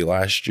 thought it would be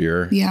last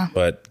year. Yeah.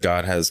 But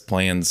God has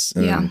plans,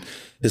 and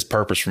his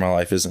purpose for my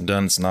life isn't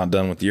done. It's not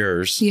done with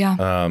yours.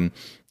 Yeah.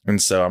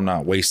 And so I'm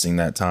not wasting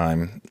that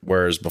time,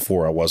 whereas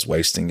before I was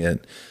wasting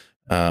it.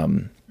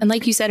 And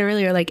like you said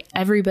earlier,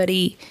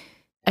 everybody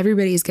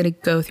is going to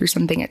go through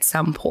something at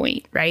some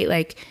point,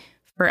 right?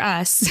 For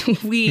us,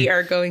 we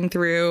are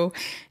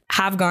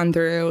have gone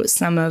through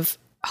some of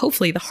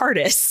hopefully the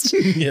hardest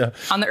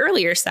on the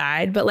earlier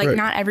side, but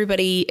not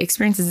everybody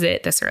experiences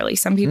it this early.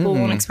 Some people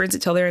won't experience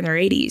it till they're in their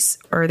 80s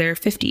or their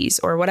 50s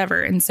or whatever.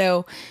 And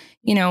so,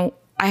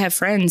 I have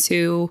friends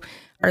who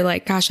are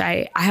like, gosh,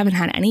 I haven't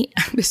had any,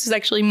 this is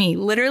actually me,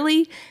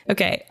 literally,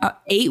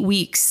 8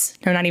 weeks,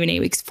 no, not even 8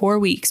 weeks, 4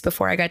 weeks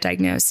before I got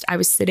diagnosed, I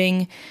was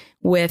sitting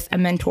with a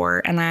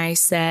mentor and I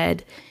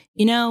said,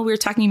 we were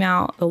talking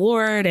about the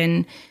Lord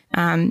and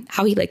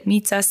how he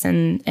meets us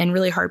in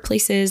really hard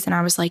places. And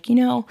I was like,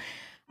 I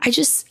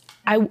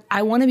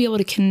want to be able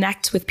to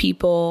connect with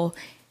people.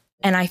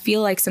 And I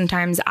feel like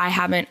sometimes I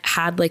haven't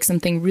had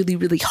something really,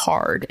 really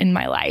hard in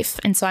my life.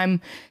 And so I'm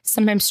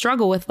sometimes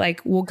struggle with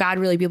will God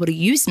really be able to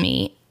use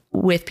me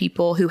with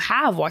people who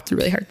have walked through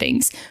really hard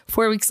things?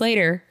 4 weeks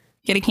later,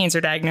 get a cancer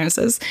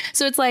diagnosis.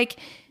 So it's I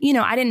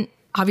didn't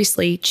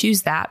obviously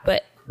choose that,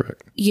 but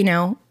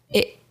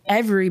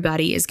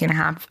everybody is going to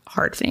have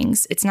hard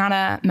things. It's not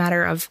a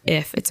matter of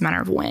if, it's a matter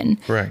of when.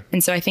 Right.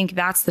 And so I think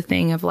that's the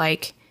thing of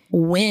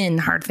when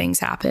hard things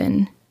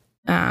happen,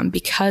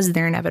 because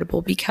they're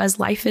inevitable, because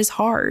life is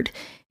hard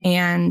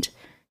and,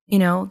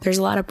 there's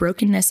a lot of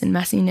brokenness and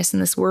messiness in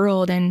this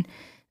world. And,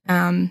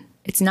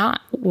 it's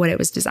not what it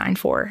was designed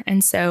for.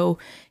 And so,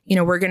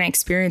 we're going to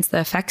experience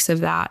the effects of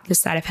that this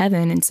side of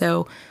heaven. And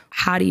so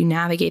how do you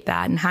navigate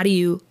that? And how do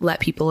you let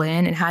people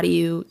in? And how do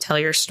you tell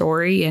your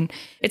story? And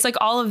it's like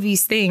all of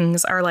these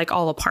things are like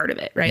all a part of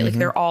it, right? Mm-hmm. Like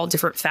they're all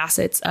different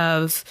facets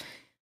of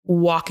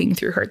walking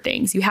through hard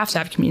things. You have to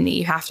have community.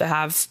 You have to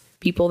have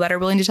people that are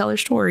willing to tell their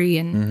story.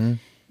 And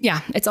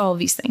it's all of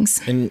these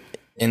things.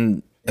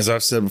 And as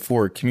I've said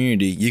before,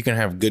 community, you can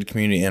have good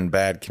community and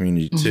bad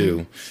community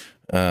too.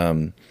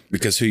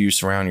 Because who you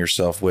surround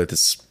yourself with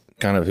is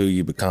kind of who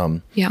you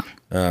become. Yeah.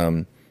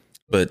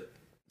 But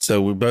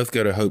so we both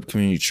go to Hope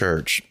Community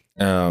Church.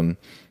 And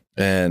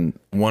a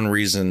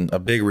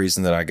big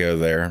reason that I go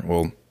there,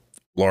 well,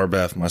 Laura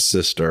Beth, my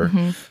sister,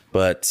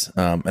 but,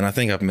 and I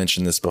think I've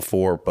mentioned this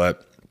before,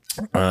 but,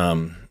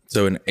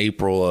 so in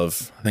April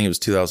of, I think it was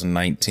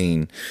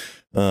 2019,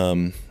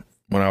 when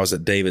I was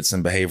at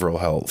Davidson Behavioral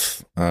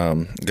Health,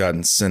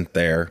 gotten sent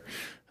there.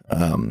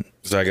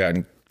 So I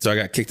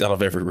got kicked out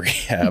of every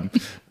rehab,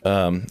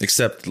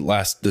 except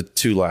the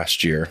two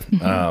last year.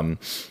 And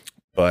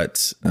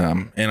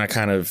I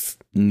kind of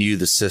knew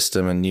the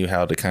system and knew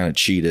how to kind of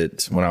cheat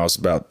it when I was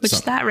about. Which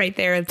that right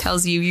there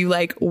tells you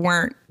like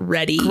weren't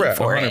ready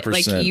for 100%. It.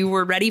 Like you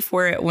were ready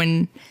for it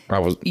when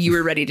you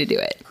were ready to do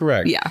it.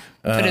 Correct. Yeah.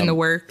 Put in the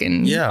work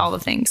and all the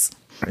things.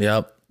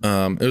 Yep.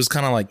 It was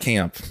kind of like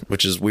camp,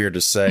 which is weird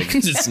to say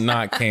because it's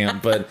not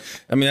camp, but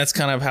I mean, that's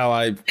kind of how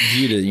I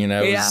viewed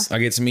it, I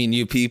get to meet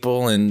new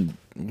people and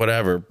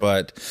whatever,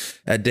 but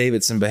at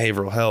Davidson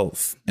Behavioral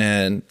Health,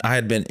 and I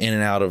had been in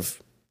and out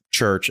of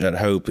church at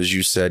Hope, as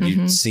you said,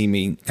 you'd see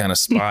me kind of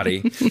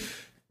spotty.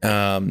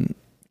 And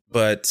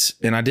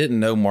I didn't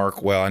know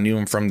Mark well. I knew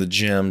him from the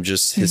gym,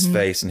 just his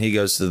face, and he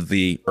goes to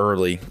the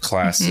early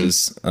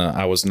classes.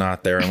 I was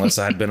not there unless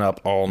I had been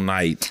up all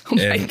night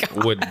and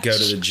would go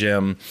to the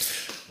gym,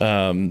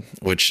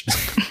 which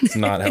is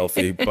not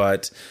healthy,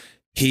 but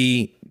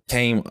he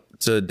came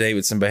to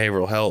Davidson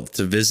Behavioral Health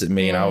to visit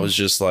me. And I was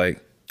just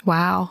like,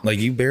 wow, like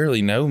you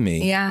barely know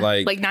me. Yeah.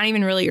 Like not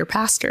even really your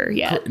pastor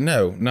yet.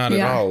 No, not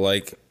at all.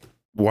 Like,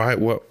 why,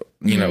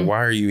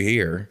 why are you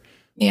here?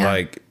 Yeah.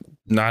 Like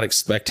not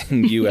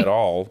expecting you at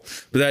all.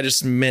 But that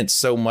just meant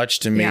so much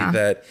to me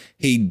that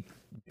he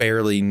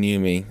barely knew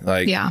me.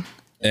 Like,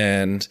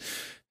 and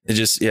it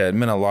just, it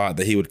meant a lot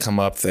that he would come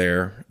up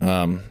there,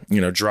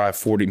 drive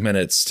 40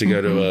 minutes to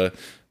go to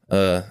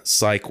a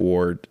psych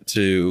ward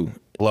to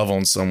love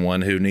on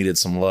someone who needed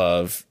some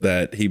love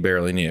that he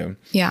barely knew.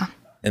 Yeah.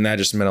 And that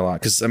just meant a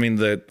lot. Cause I mean,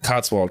 the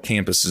Cotswold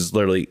campus is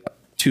literally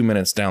 2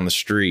 minutes down the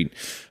street.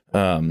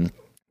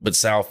 But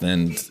South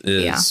End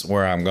is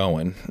where I'm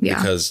going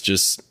because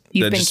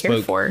you've been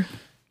cared for.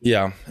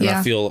 Yeah. And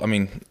I feel, I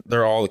mean,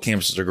 all the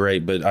campuses are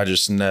great, but I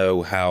just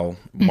know how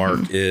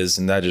Mark is.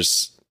 And that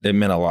it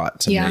meant a lot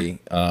to me.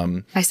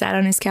 I sat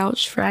on his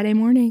couch Friday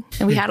morning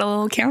and we had a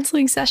little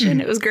counseling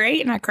session. It was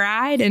great. And I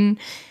cried, and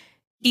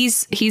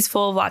he's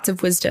full of lots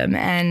of wisdom.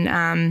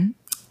 And,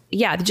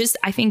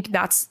 I think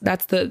that's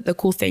the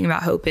cool thing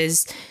about Hope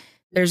is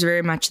there's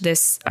very much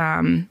this,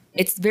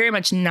 it's very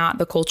much not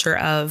the culture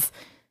of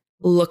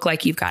look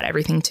like you've got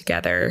everything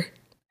together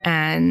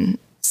and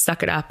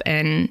suck it up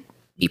and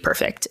be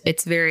perfect.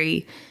 It's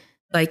very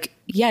like,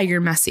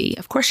 you're messy.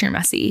 Of course you're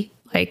messy.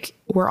 Like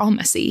we're all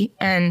messy,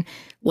 and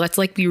let's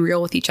like be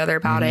real with each other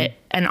about it.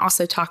 And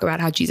also talk about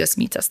how Jesus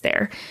meets us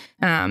there.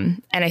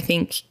 And I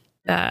think,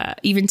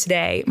 even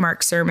today,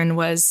 Mark's sermon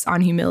was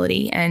on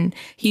humility, and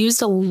he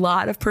used a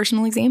lot of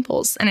personal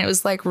examples. And it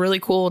was like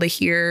really cool to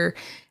hear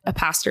a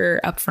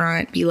pastor up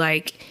front be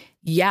like,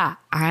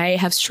 I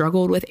have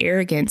struggled with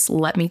arrogance.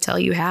 Let me tell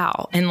you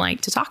how, and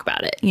like to talk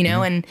about it,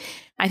 and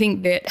I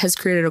think that has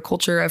created a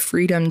culture of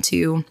freedom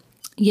to,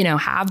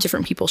 have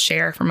different people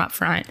share from up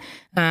front.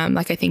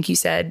 Like I think you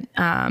said,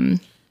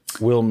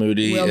 Will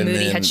Moody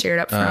had shared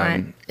up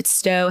front.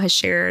 Stowe has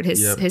shared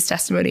his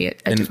testimony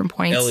at different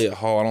points. Elliot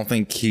Hall, I don't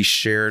think he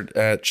shared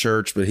at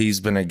church, but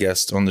he's been a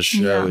guest on the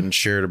show and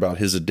shared about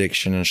his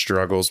addiction and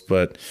struggles.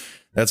 But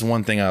that's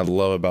one thing I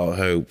love about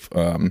Hope.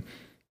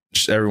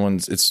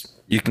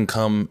 You can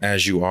come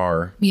as you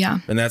are. Yeah.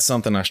 And that's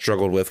something I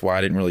struggled with why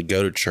I didn't really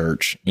go to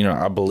church.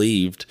 I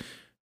believed,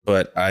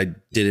 but I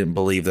didn't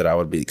believe that I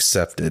would be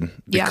accepted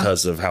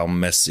because of how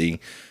messy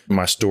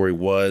my story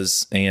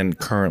was and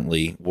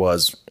currently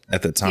was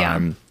at the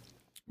time. Yeah.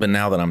 But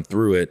now that I'm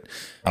through it,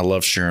 I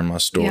love sharing my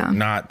story,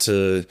 not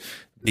to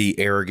be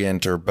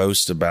arrogant or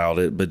boast about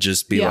it, but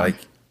just be like,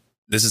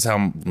 this is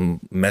how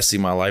messy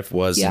my life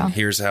was. Yeah. And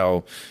here's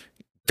how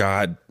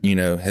God,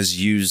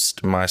 has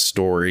used my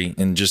story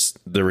and just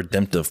the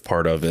redemptive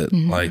part of it.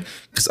 Like,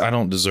 because I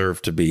don't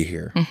deserve to be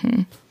here.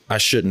 I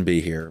shouldn't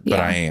be here, but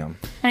I am.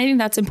 And I think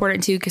that's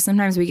important too, because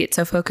sometimes we get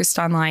so focused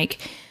on like,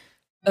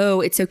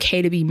 oh, it's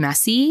okay to be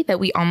messy, that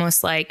we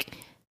almost like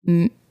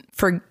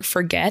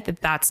forget that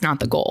that's not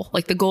the goal.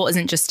 Like the goal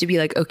isn't just to be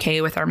like,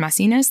 okay with our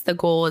messiness. The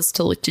goal is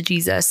to look to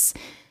Jesus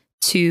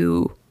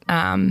to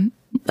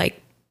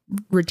like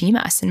redeem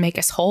us and make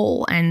us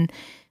whole and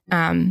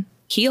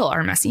heal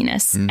our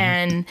messiness.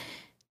 And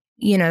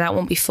that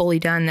won't be fully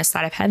done this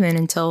side of heaven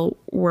until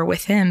we're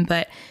with him.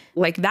 But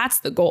like, that's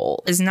the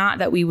goal, is not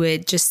that we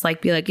would just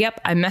like be like, yep,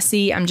 I'm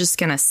messy, I'm just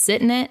gonna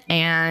sit in it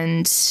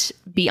and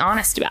be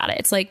honest about it.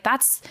 It's like,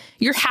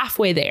 you're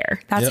halfway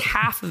there. That's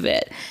half of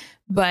it.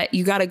 But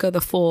you got to go the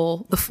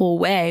full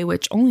way,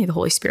 which only the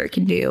Holy Spirit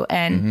can do.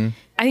 And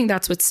I think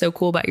that's what's so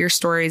cool about your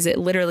story, is it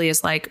literally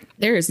is like,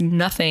 there is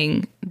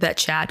nothing that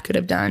Chad could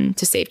have done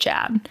to save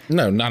Chad.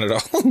 No, not at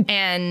all.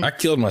 And I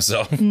killed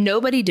myself.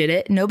 Nobody did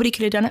it. Nobody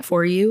could have done it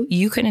for you.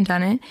 You couldn't have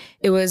done it.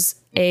 It was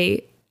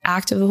a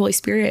act of the Holy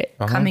Spirit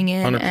coming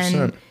in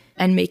 100%.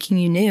 and making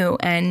you new.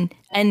 And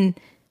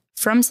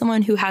from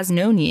someone who has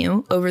known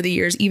you over the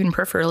years, even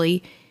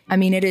peripherally, I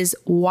mean, it is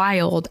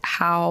wild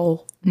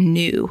how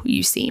new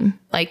you seem.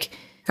 Like,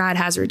 God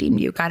has redeemed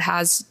you. God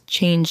has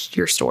changed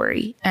your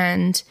story.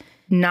 And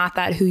not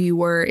that who you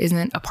were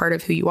isn't a part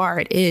of who you are.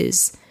 It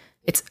is.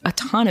 It's a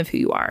ton of who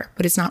you are,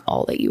 but it's not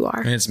all that you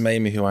are. And it's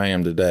made me who I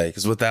am today.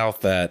 Because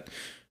without that,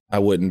 I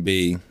wouldn't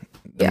be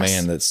the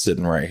man that's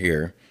sitting right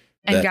here.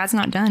 And God's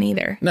not done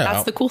either. No.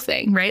 That's the cool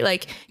thing, right?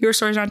 Like, your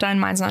story's not done.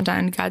 Mine's not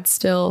done. God's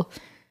still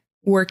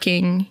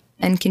working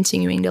and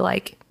continuing to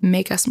like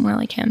make us more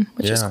like him,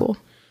 which is cool.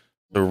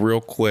 So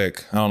real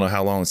quick, I don't know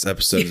how long this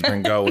episode has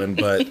been going,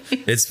 but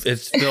it's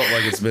felt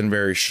like it's been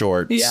very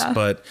short. Yeah.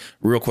 But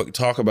real quick,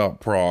 talk about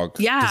Prague.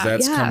 Yeah. Because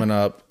that's coming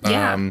up.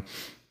 Yeah.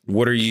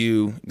 What are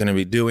you going to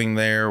be doing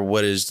there?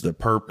 What is the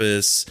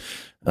purpose?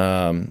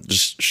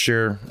 Just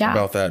share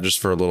about that just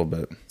for a little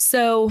bit.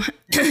 So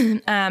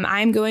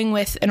I'm going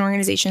with an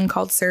organization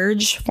called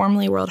Surge,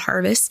 formerly World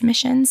Harvest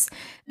Missions.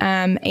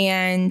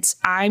 And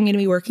I'm going to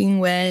be working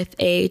with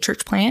a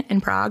church plant in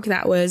Prague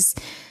that was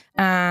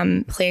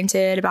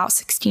planted about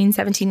 16,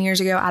 17 years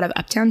ago out of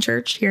Uptown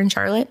Church here in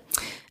Charlotte.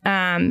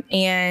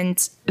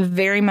 And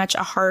very much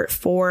a heart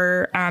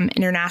for the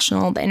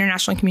international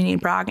community in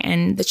Prague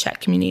and the Czech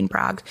community in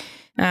Prague.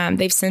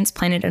 They've since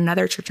planted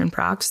another church in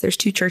Prague. So there's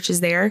 2 churches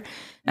there.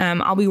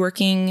 I'll be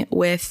working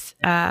with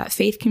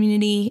faith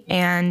community.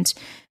 And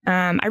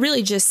I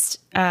really just,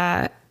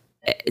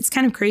 it's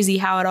kind of crazy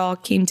how it all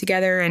came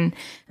together. And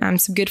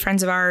some good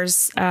friends of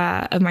ours,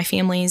 of my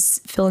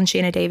family's, Phil and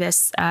Shanna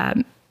Davis,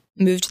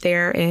 moved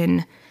there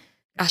in,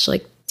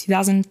 like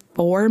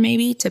 2004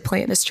 maybe, to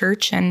plant this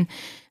church. And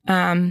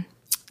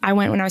I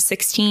went when I was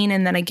 16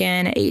 and then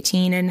again at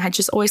 18, and had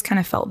just always kind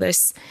of felt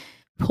this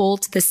pull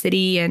to the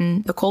city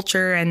and the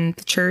culture and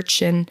the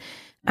church. And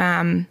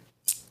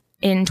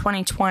in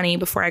 2020,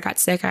 before I got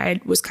sick,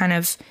 I was kind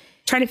of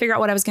trying to figure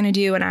out what I was going to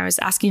do. And I was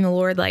asking the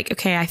Lord, like,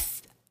 okay, I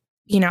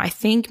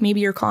think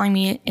maybe you're calling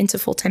me into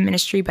full-time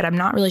ministry, but I'm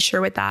not really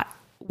sure what that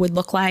would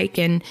look like.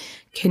 And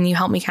can you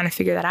help me kind of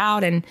figure that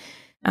out? And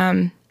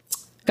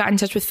got in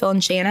touch with Phil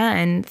and Shanna,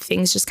 and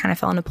things just kind of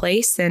fell into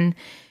place. And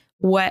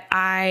what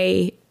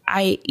I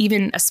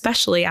even,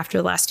 especially after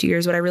the last 2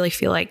 years, what I really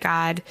feel like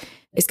God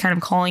is kind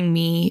of calling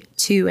me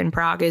to in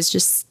Prague is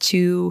just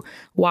to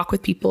walk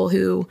with people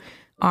who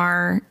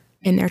are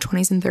in their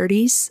 20s and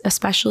 30s,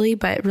 especially,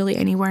 but really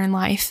anywhere in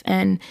life,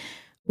 and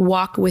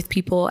walk with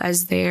people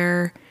as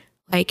they're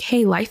like,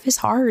 hey, life is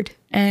hard.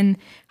 And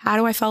how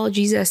do I follow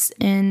Jesus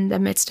in the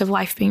midst of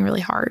life being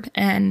really hard?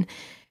 And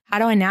how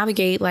do I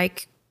navigate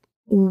like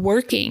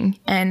working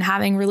and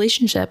having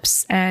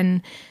relationships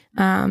and,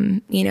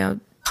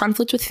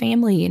 conflict with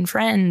family and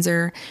friends,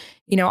 or,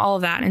 all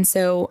of that. And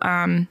so,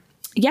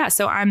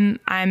 so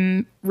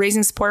I'm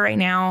raising support right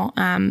now.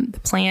 The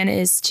plan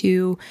is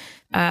to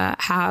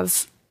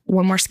have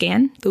one more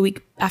scan the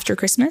week after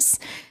Christmas.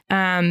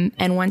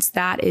 And once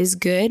that is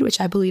good,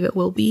 which I believe it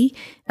will be,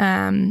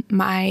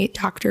 my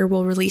doctor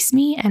will release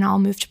me and I'll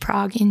move to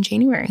Prague in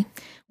January,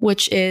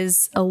 which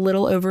is a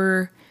little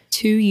over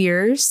 2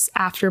 years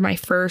after my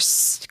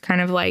first kind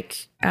of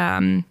like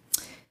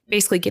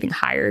basically getting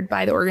hired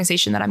by the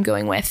organization that I'm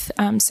going with,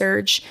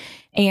 Surge.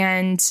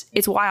 And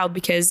it's wild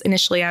because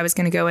initially I was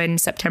going to go in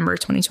September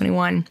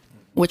 2021,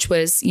 which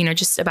was,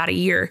 just about a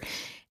year.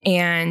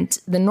 And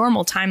the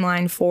normal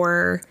timeline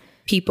for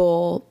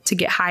people to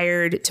get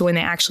hired to when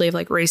they actually have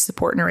like raised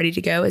support and are ready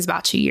to go is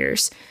about 2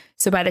 years.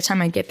 So by the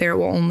time I get there, it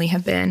will only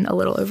have been a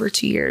little over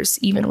 2 years,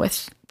 even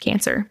with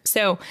cancer.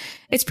 So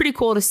it's pretty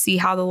cool to see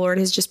how the Lord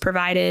has just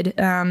provided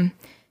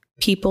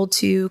people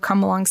to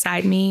come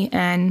alongside me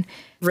and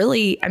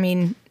really,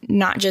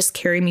 not just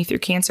carry me through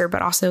cancer,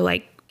 but also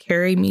like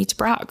carry me to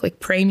Prague, like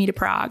pray me to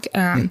Prague.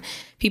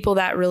 People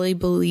that really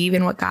believe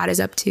in what God is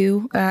up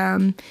to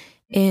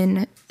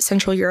in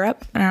Central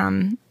Europe.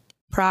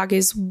 Prague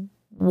is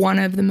one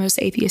of the most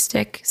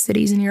atheistic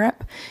cities in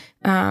Europe.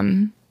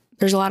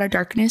 There's a lot of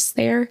darkness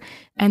there.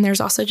 And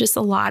there's also just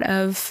a lot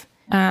of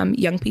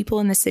young people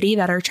in the city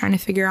that are trying to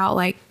figure out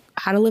like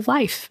how to live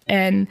life.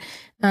 And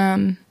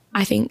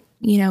I think,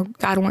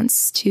 God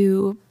wants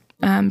to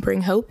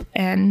bring hope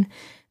and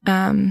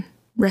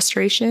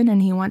restoration,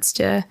 and he wants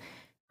to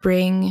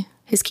bring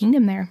his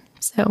kingdom there.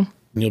 So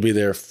you'll be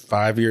there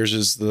 5 years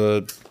is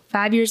the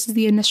 5 years is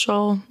the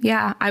initial.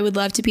 Yeah. I would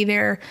love to be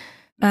there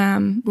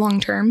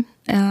long term.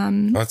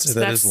 I'd say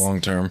that is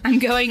long term. I'm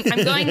going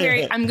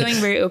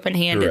very open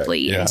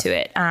handedly into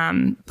it.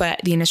 But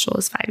the initial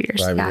is 5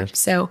 years. 5 years.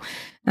 So,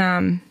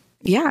 I'm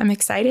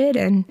excited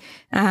and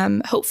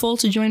hopeful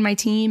to join my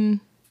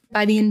team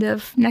by the end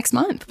of next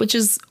month, which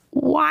is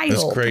wild.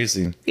 That's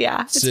crazy.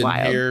 Yeah, it's Sitting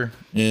wild. here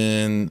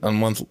in a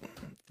month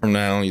from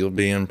now, you'll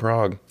be in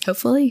Prague.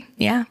 Hopefully,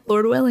 yeah,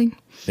 Lord willing.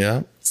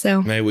 Yeah.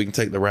 So maybe we can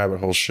take the rabbit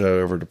hole show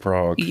over to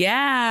Prague.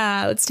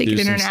 Yeah, let's take it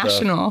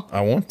international.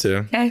 I want to.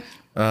 Okay,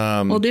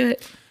 we'll do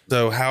it.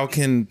 So how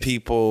can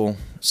people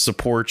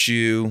support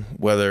you,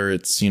 whether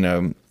it's,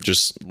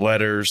 just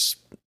letters,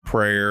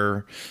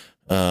 prayer,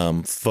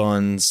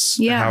 funds?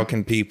 Yeah. How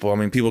can people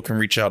can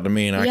reach out to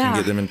me and I can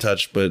get them in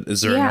touch, but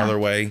is there another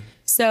way?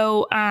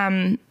 So,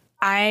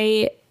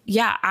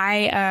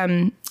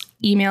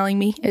 emailing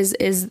me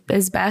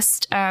is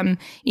best.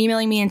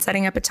 Emailing me and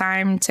setting up a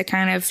time to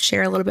kind of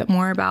share a little bit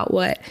more about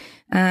what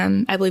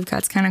I believe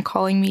God's kind of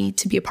calling me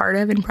to be a part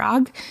of in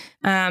Prague.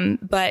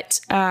 But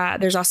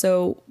there's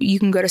also, you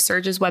can go to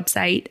Surge's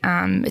website.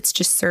 It's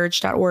just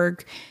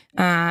surge.org,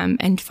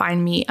 and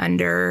find me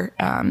under,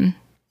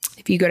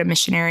 if you go to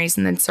missionaries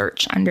and then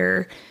search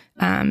under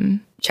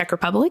Czech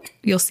Republic,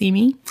 you'll see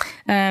me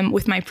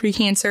with my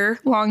pre-cancer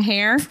long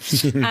hair,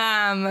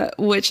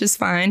 which is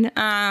fun.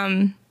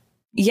 I'd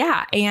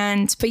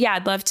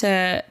love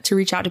to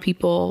reach out to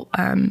people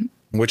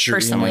what's your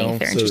personally email, if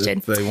they're so interested.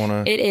 If they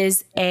want to, it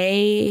is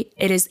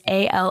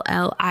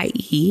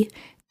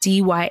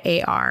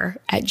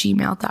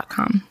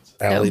ALLIEDYAR@gmail.com.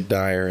 Allie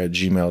Dyar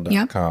 @gmail.com.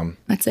 Yep,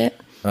 that's it.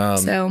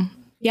 Cool.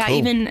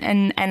 Even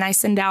and I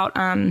send out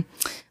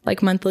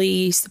like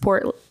monthly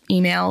support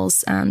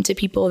emails to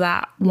people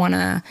that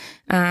wanna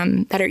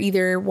that are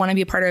either want to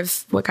be a part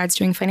of what God's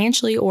doing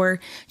financially or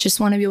just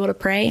want to be able to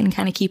pray and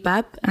kind of keep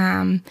up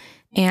and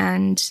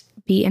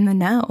be in the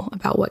know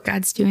about what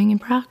God's doing in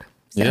Prague.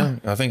 So, yeah,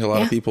 I think a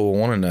lot of people will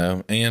want to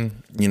know and,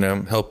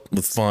 help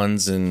with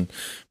funds and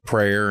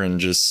prayer and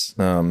just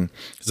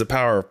because the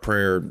power of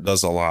prayer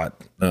does a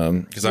lot.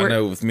 Because I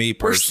know with me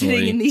personally, we're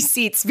sitting in these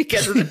seats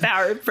because of the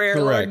power of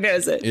prayer. Lord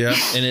knows it. Yeah,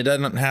 and it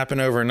doesn't happen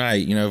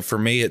overnight. For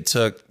me, it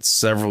took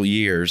several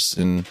years,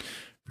 and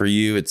for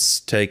you, it's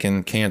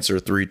taken cancer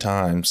 3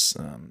 times.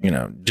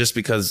 Just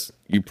because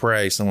you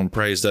pray, someone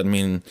prays, doesn't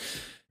mean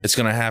it's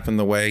going to happen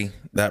the way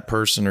that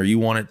person or you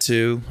want it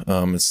to.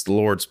 It's the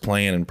Lord's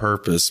plan and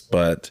purpose,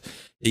 but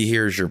He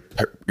hears your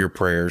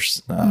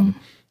prayers.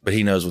 But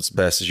He knows what's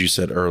best, as you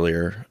said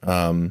earlier.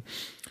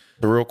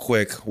 But real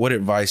quick, what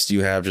advice do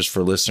you have just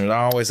for listeners?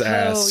 I always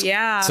ask. Oh,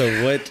 yeah.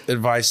 So what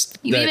advice?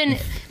 You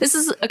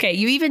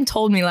even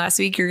told me last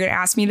week you're going to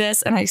ask me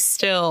this, and I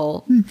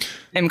still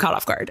am caught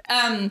off guard.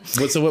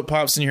 What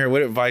pops in your head?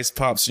 What advice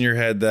pops in your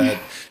head that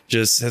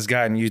just has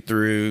gotten you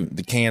through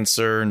the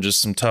cancer and just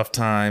some tough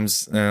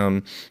times?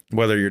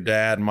 Whether your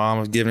dad, mom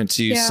have given it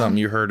to you, something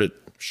you heard at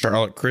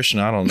Charlotte Christian,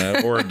 I don't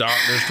know, or a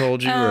doctor's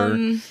told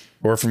you,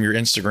 or from your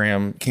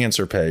Instagram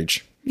cancer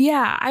page.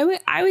 Yeah,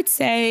 I would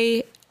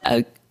say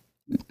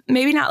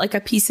maybe not like a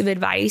piece of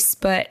advice,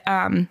 but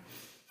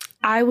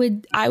I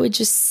would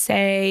just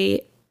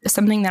say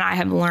something that I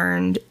have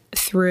learned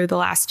through the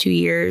last 2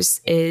 years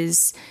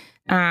is,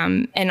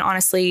 and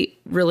honestly,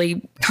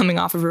 really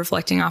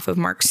reflecting off of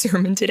Mark's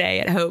sermon today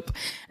at Hope,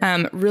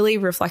 really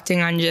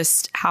reflecting on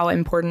just how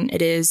important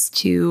it is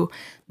to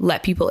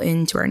let people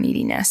into our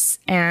neediness.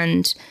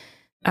 And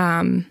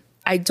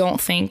I don't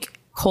think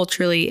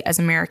culturally as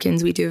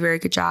Americans, we do a very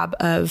good job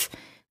of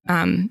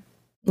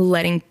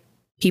letting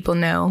people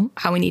know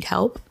how we need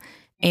help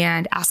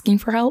and asking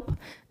for help.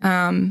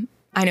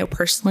 I know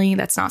personally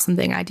that's not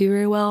something I do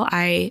very well.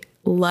 I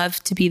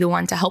love to be the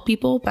one to help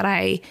people, but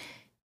I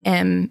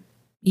am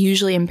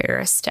usually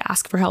embarrassed to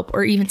ask for help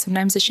or even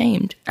sometimes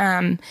ashamed.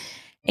 And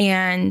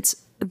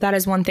that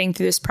is one thing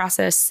through this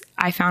process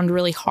I found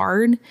really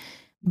hard,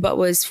 but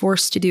was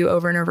forced to do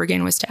over and over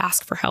again, was to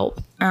ask for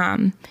help.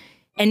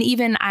 And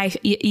even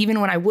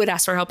when I would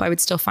ask for help, I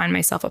would still find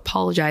myself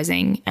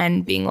apologizing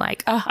and being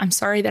like, oh, I'm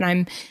sorry that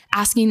I'm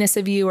asking this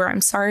of you, or I'm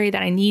sorry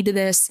that I need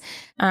this.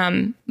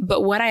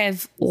 But what I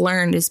have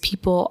learned is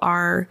people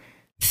are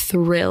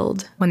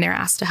thrilled when they're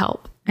asked to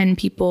help, and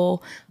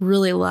people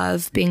really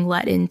love being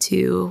let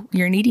into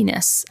your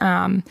neediness.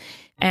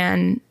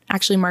 And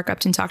actually, Mark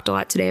Upton talked a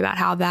lot today about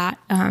how that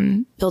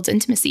builds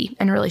intimacy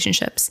and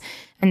relationships.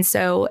 And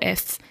so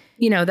if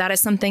that is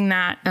something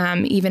that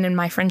even in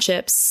my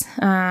friendships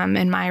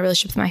and my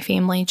relationship with my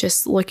family,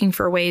 just looking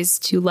for ways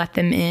to let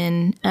them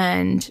in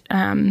and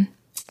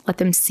let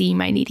them see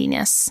my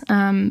neediness,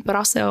 but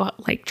also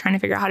like trying to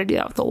figure out how to do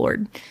that with the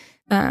Lord,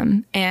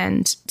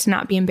 and to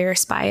not be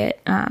embarrassed by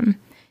it, and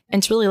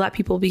to really let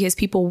people, because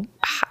people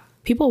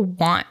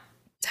want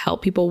to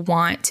help, people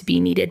want to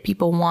be needed,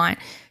 people want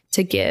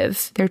to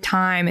give their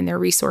time and their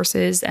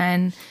resources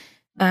and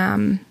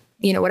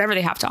whatever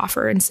they have to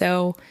offer. And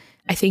so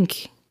I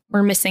think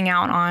we're missing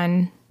out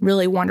on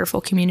really wonderful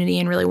community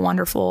and really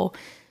wonderful,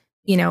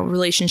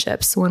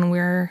 relationships when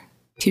we're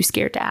too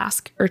scared to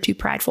ask or too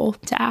prideful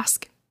to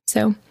ask.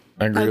 So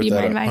I agree with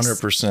that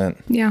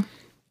 100%. Yeah.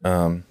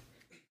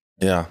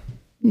 Yeah.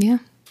 Yeah.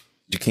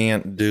 You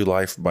can't do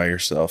life by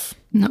yourself.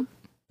 Nope.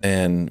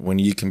 And when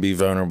you can be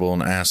vulnerable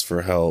and ask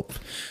for help,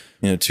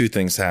 two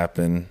things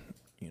happen.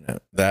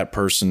 That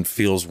person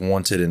feels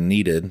wanted and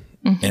needed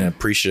and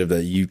appreciative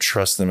that you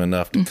trust them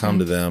enough to come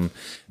to them.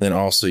 Then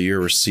also you're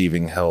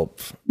receiving help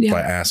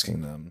by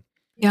asking them.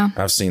 Yeah.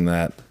 I've seen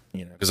that,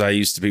 because I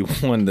used to be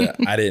one that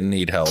I didn't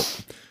need help.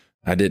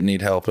 I didn't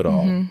need help at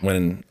all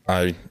when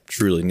I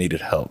truly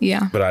needed help.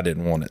 Yeah. But I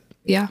didn't want it.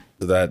 Yeah.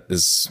 So that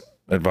is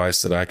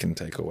advice that I can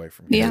take away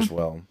from here as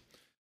well.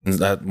 And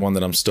that one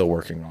that I'm still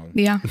working on.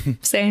 Yeah.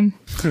 Same.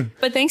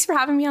 But thanks for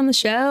having me on the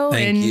show.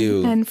 Thank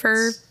you. And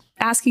for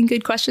asking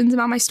good questions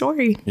about my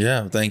story.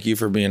 Yeah. Thank you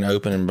for being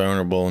open and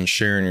vulnerable and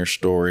sharing your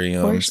story.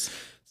 Of course.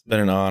 It's been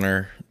an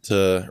honor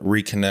to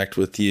reconnect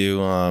with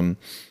you.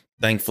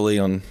 Thankfully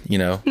when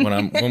we're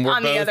on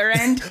both, the other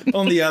end,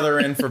 on the other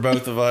end for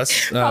both of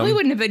us. Probably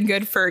wouldn't have been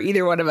good for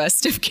either one of us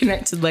to have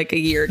connected like a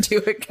year or two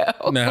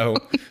ago. No,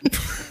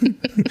 we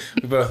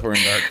both were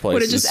in dark places.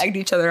 Would have just egged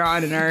each other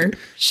on in our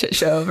shit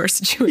show of our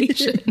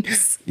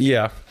situations.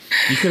 Yeah.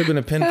 You could have been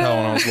a pen pal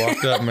when I was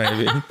locked up,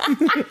 maybe.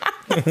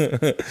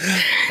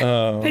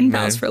 Pen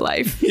pals for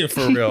life. Yeah,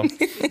 for real.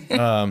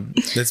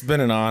 It's been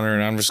an honor,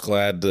 and I'm just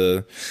glad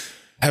to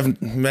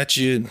have met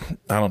you,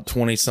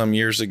 20 some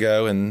years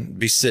ago and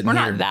be sitting We're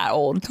here. We're not that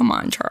old. Come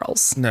on,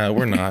 Charles. No,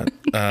 we're not.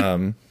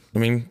 But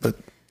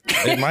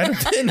it might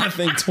have been, I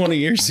think, 20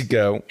 years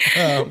ago.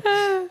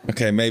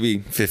 Okay, maybe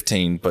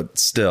 15, but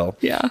still.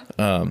 Yeah.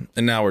 And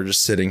now we're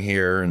just sitting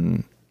here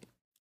and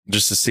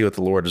just to see what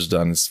the Lord has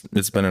done.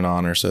 It's been an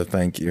honor. So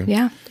thank you.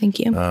 Yeah. Thank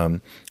you.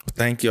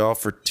 Thank you all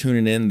for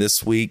tuning in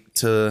this week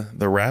to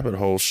the Rabbit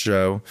Hole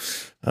Show.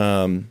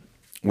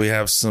 We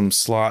have some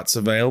slots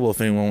available if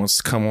anyone wants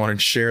to come on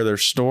and share their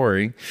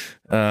story.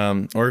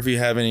 Or if you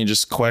have any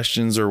just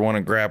questions or want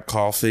to grab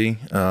coffee,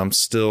 I'm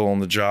still on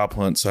the job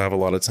hunt, so I have a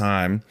lot of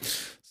time.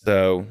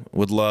 So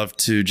would love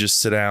to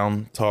just sit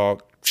down,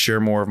 talk,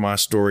 share more of my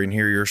story and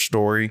hear your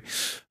story.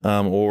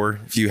 Or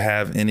if you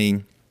have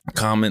any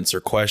comments or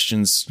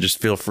questions, just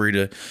feel free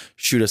to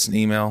shoot us an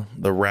email,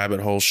 the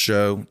Rabbit Hole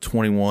Show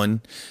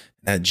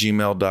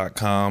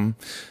 21@gmail.com.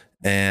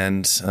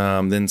 And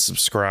then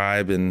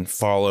subscribe and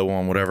follow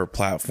on whatever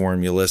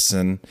platform you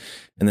listen.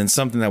 And then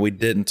something that we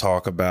didn't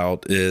talk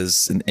about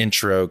is an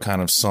intro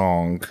kind of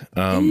song.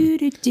 No,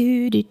 just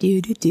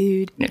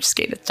kidding. It's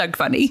Doug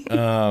funny.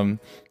 So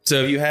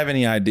if you have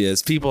any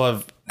ideas, people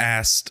have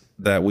asked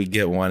that we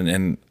get one,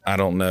 and I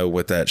don't know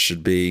what that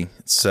should be.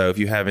 So if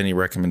you have any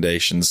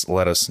recommendations,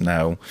 let us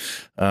know.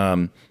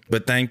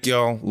 But thank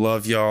y'all.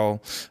 Love y'all.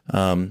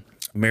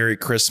 Merry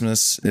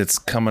Christmas. It's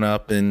coming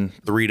up in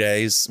 3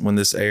 days when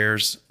this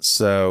airs.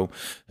 So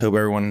hope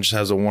everyone just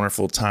has a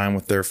wonderful time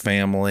with their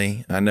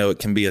family. I know it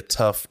can be a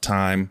tough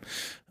time,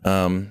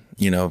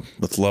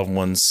 with loved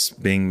ones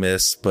being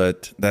missed,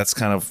 but that's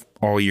kind of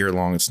all year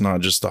long. It's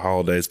not just the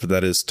holidays, but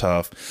that is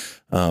tough.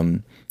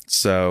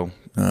 So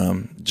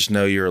just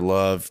know you're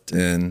loved,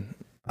 and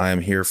I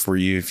am here for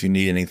you if you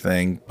need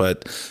anything.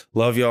 But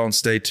love y'all and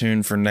stay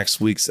tuned for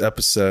next week's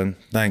episode.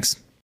 Thanks.